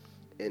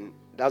 And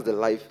that's the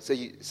life. So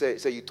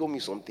you told me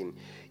something.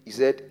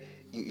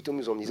 You told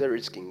me something. You said,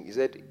 Rich King. You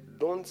said,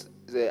 don't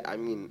say,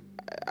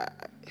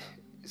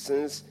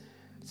 since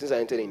I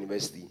entered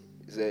university,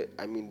 the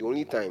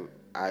only time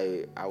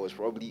I was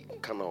probably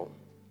carnal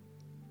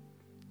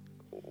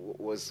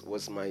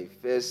was my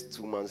first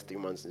 2 months, 3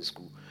 months in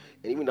school.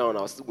 And even now, when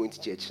I was still going to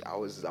church, I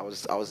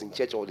was in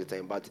church all the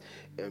time. But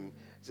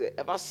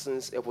ever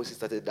since FOC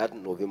started that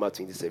November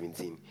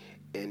 2017,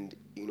 and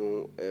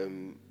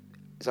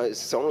so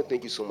I want to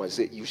thank you so much.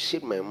 You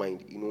shaped my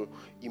mind.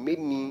 You made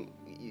me.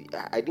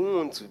 I didn't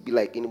want to be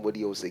like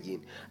anybody else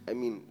again. There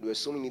were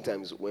so many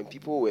times when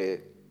people were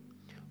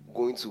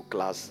going to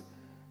class.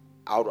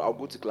 I'll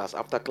go to class.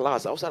 After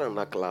class, outside of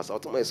that class, I'll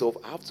tell myself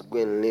I have to go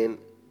and learn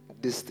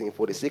this thing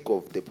for the sake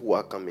of the people who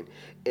are coming.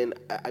 And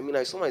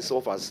I saw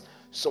myself as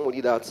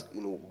somebody that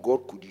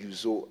God could use.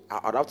 So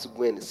I'd have to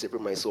go and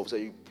separate myself. So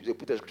you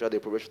put the scripture there,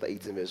 Proverbs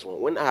 18 verse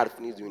 1. When I had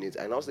finished doing it,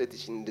 I now started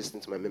teaching this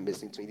thing to my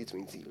members in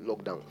 2020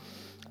 lockdown.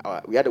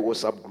 We had a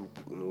WhatsApp group.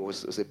 It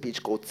was a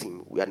page called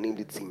Team. We had named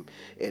it Team,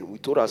 and we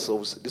told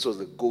ourselves this was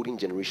the golden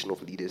generation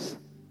of leaders.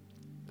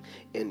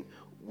 And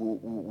we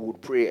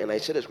would pray, and I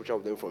shared the scripture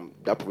with them from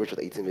that Proverbs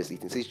 18 verse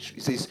 18.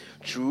 It says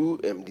true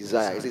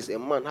desire. It says a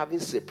man having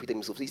separated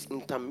himself. It says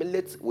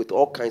intermelate with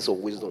all kinds of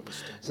wisdom.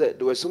 So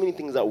there were so many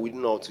things that we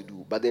didn't know how to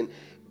do, but then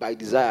by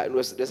desire,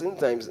 there's certain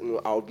times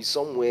I'll be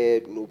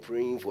somewhere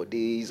praying for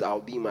days. I'll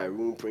be in my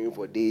room praying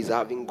for days. I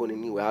haven't gone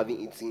anywhere. I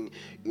haven't eaten.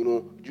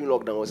 During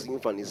lockdown, I was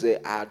even funny.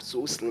 I had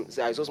so slim.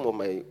 I saw some of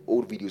my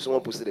old videos.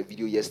 Someone posted a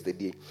video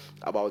yesterday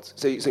about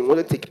so you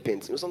want to take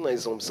pens.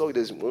 Sometimes some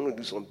soldiers want to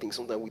do something.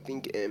 Sometimes we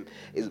think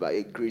it's by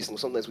a grace.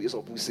 Sometimes we hear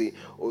some people say,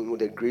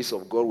 the grace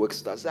of God works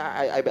with us.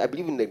 I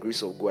believe in the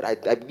grace of God.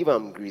 I believe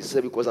I'm grace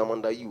because I'm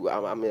under you.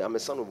 I'm a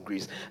son of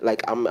grace.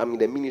 Like I'm in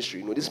the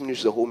ministry. This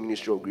ministry is a whole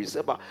ministry of grace.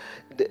 But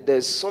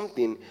there's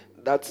something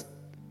that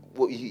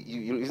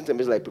you listen to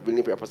me like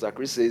prevailing prayer. Pastor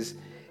Chris says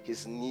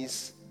his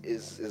niece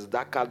is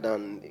darker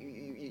than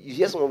you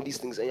hear some of these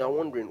things and you're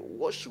wondering,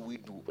 what should we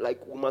do?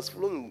 Like, we must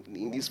follow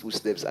in these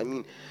footsteps. I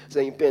mean,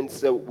 saying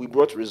Pence, we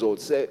brought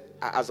results.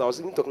 As I was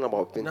even talking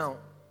about Pence. Now,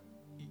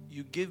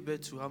 you gave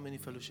birth to how many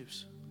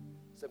fellowships?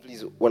 So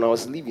please, when I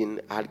was leaving,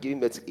 I had given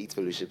birth to 8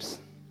 fellowships.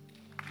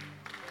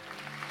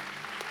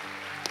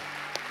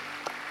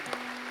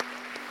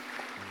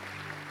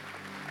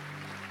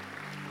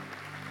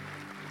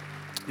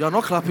 You are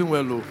not clapping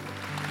well, though.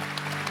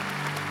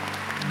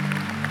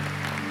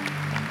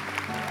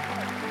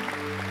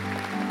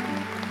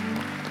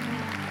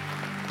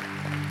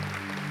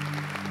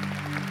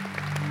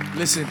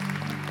 Listen.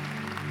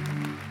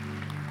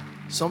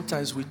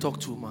 Sometimes we talk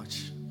too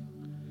much.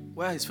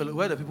 Where are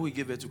the people we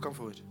gave birth to? Come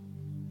forward.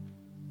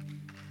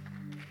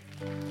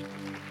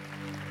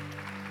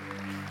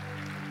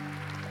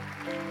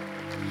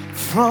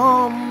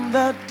 From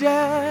the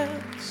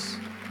depths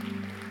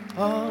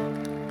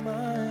of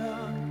my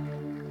heart,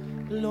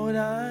 Lord,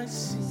 I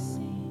sing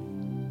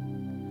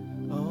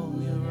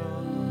of your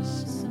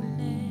awesome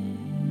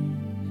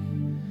name.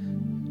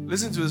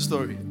 Listen to the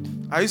story.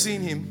 Are you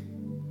seeing him?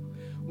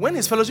 When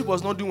his fellowship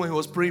was not doing when he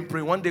was praying,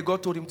 one day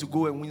God told him to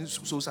go and win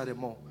souls at the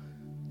mall.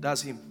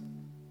 That's him.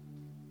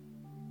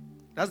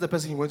 That's the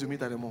person he went to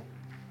meet at the mall.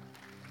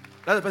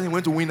 That's the person he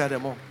went to win at the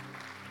mall.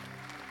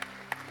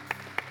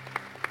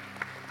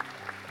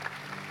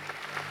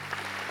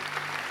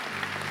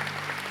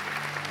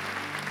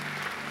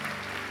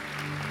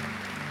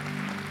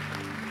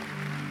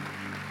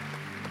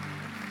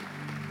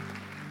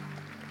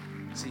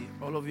 See,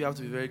 all of you have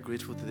to be very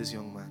grateful to this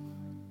young man.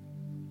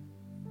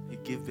 He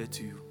gave birth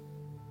to you.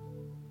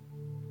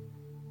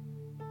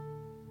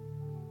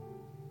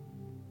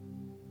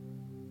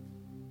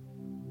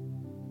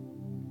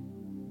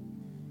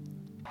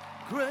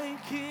 Great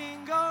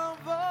King of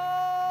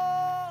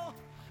all,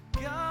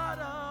 God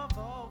of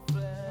all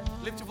flesh.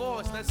 Lift your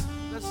voice. Let's.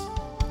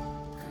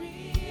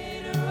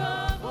 Creator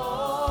of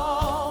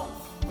all,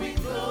 we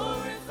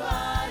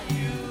glorify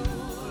you,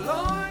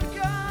 Lord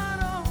God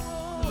of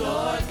all.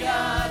 Lord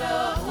God.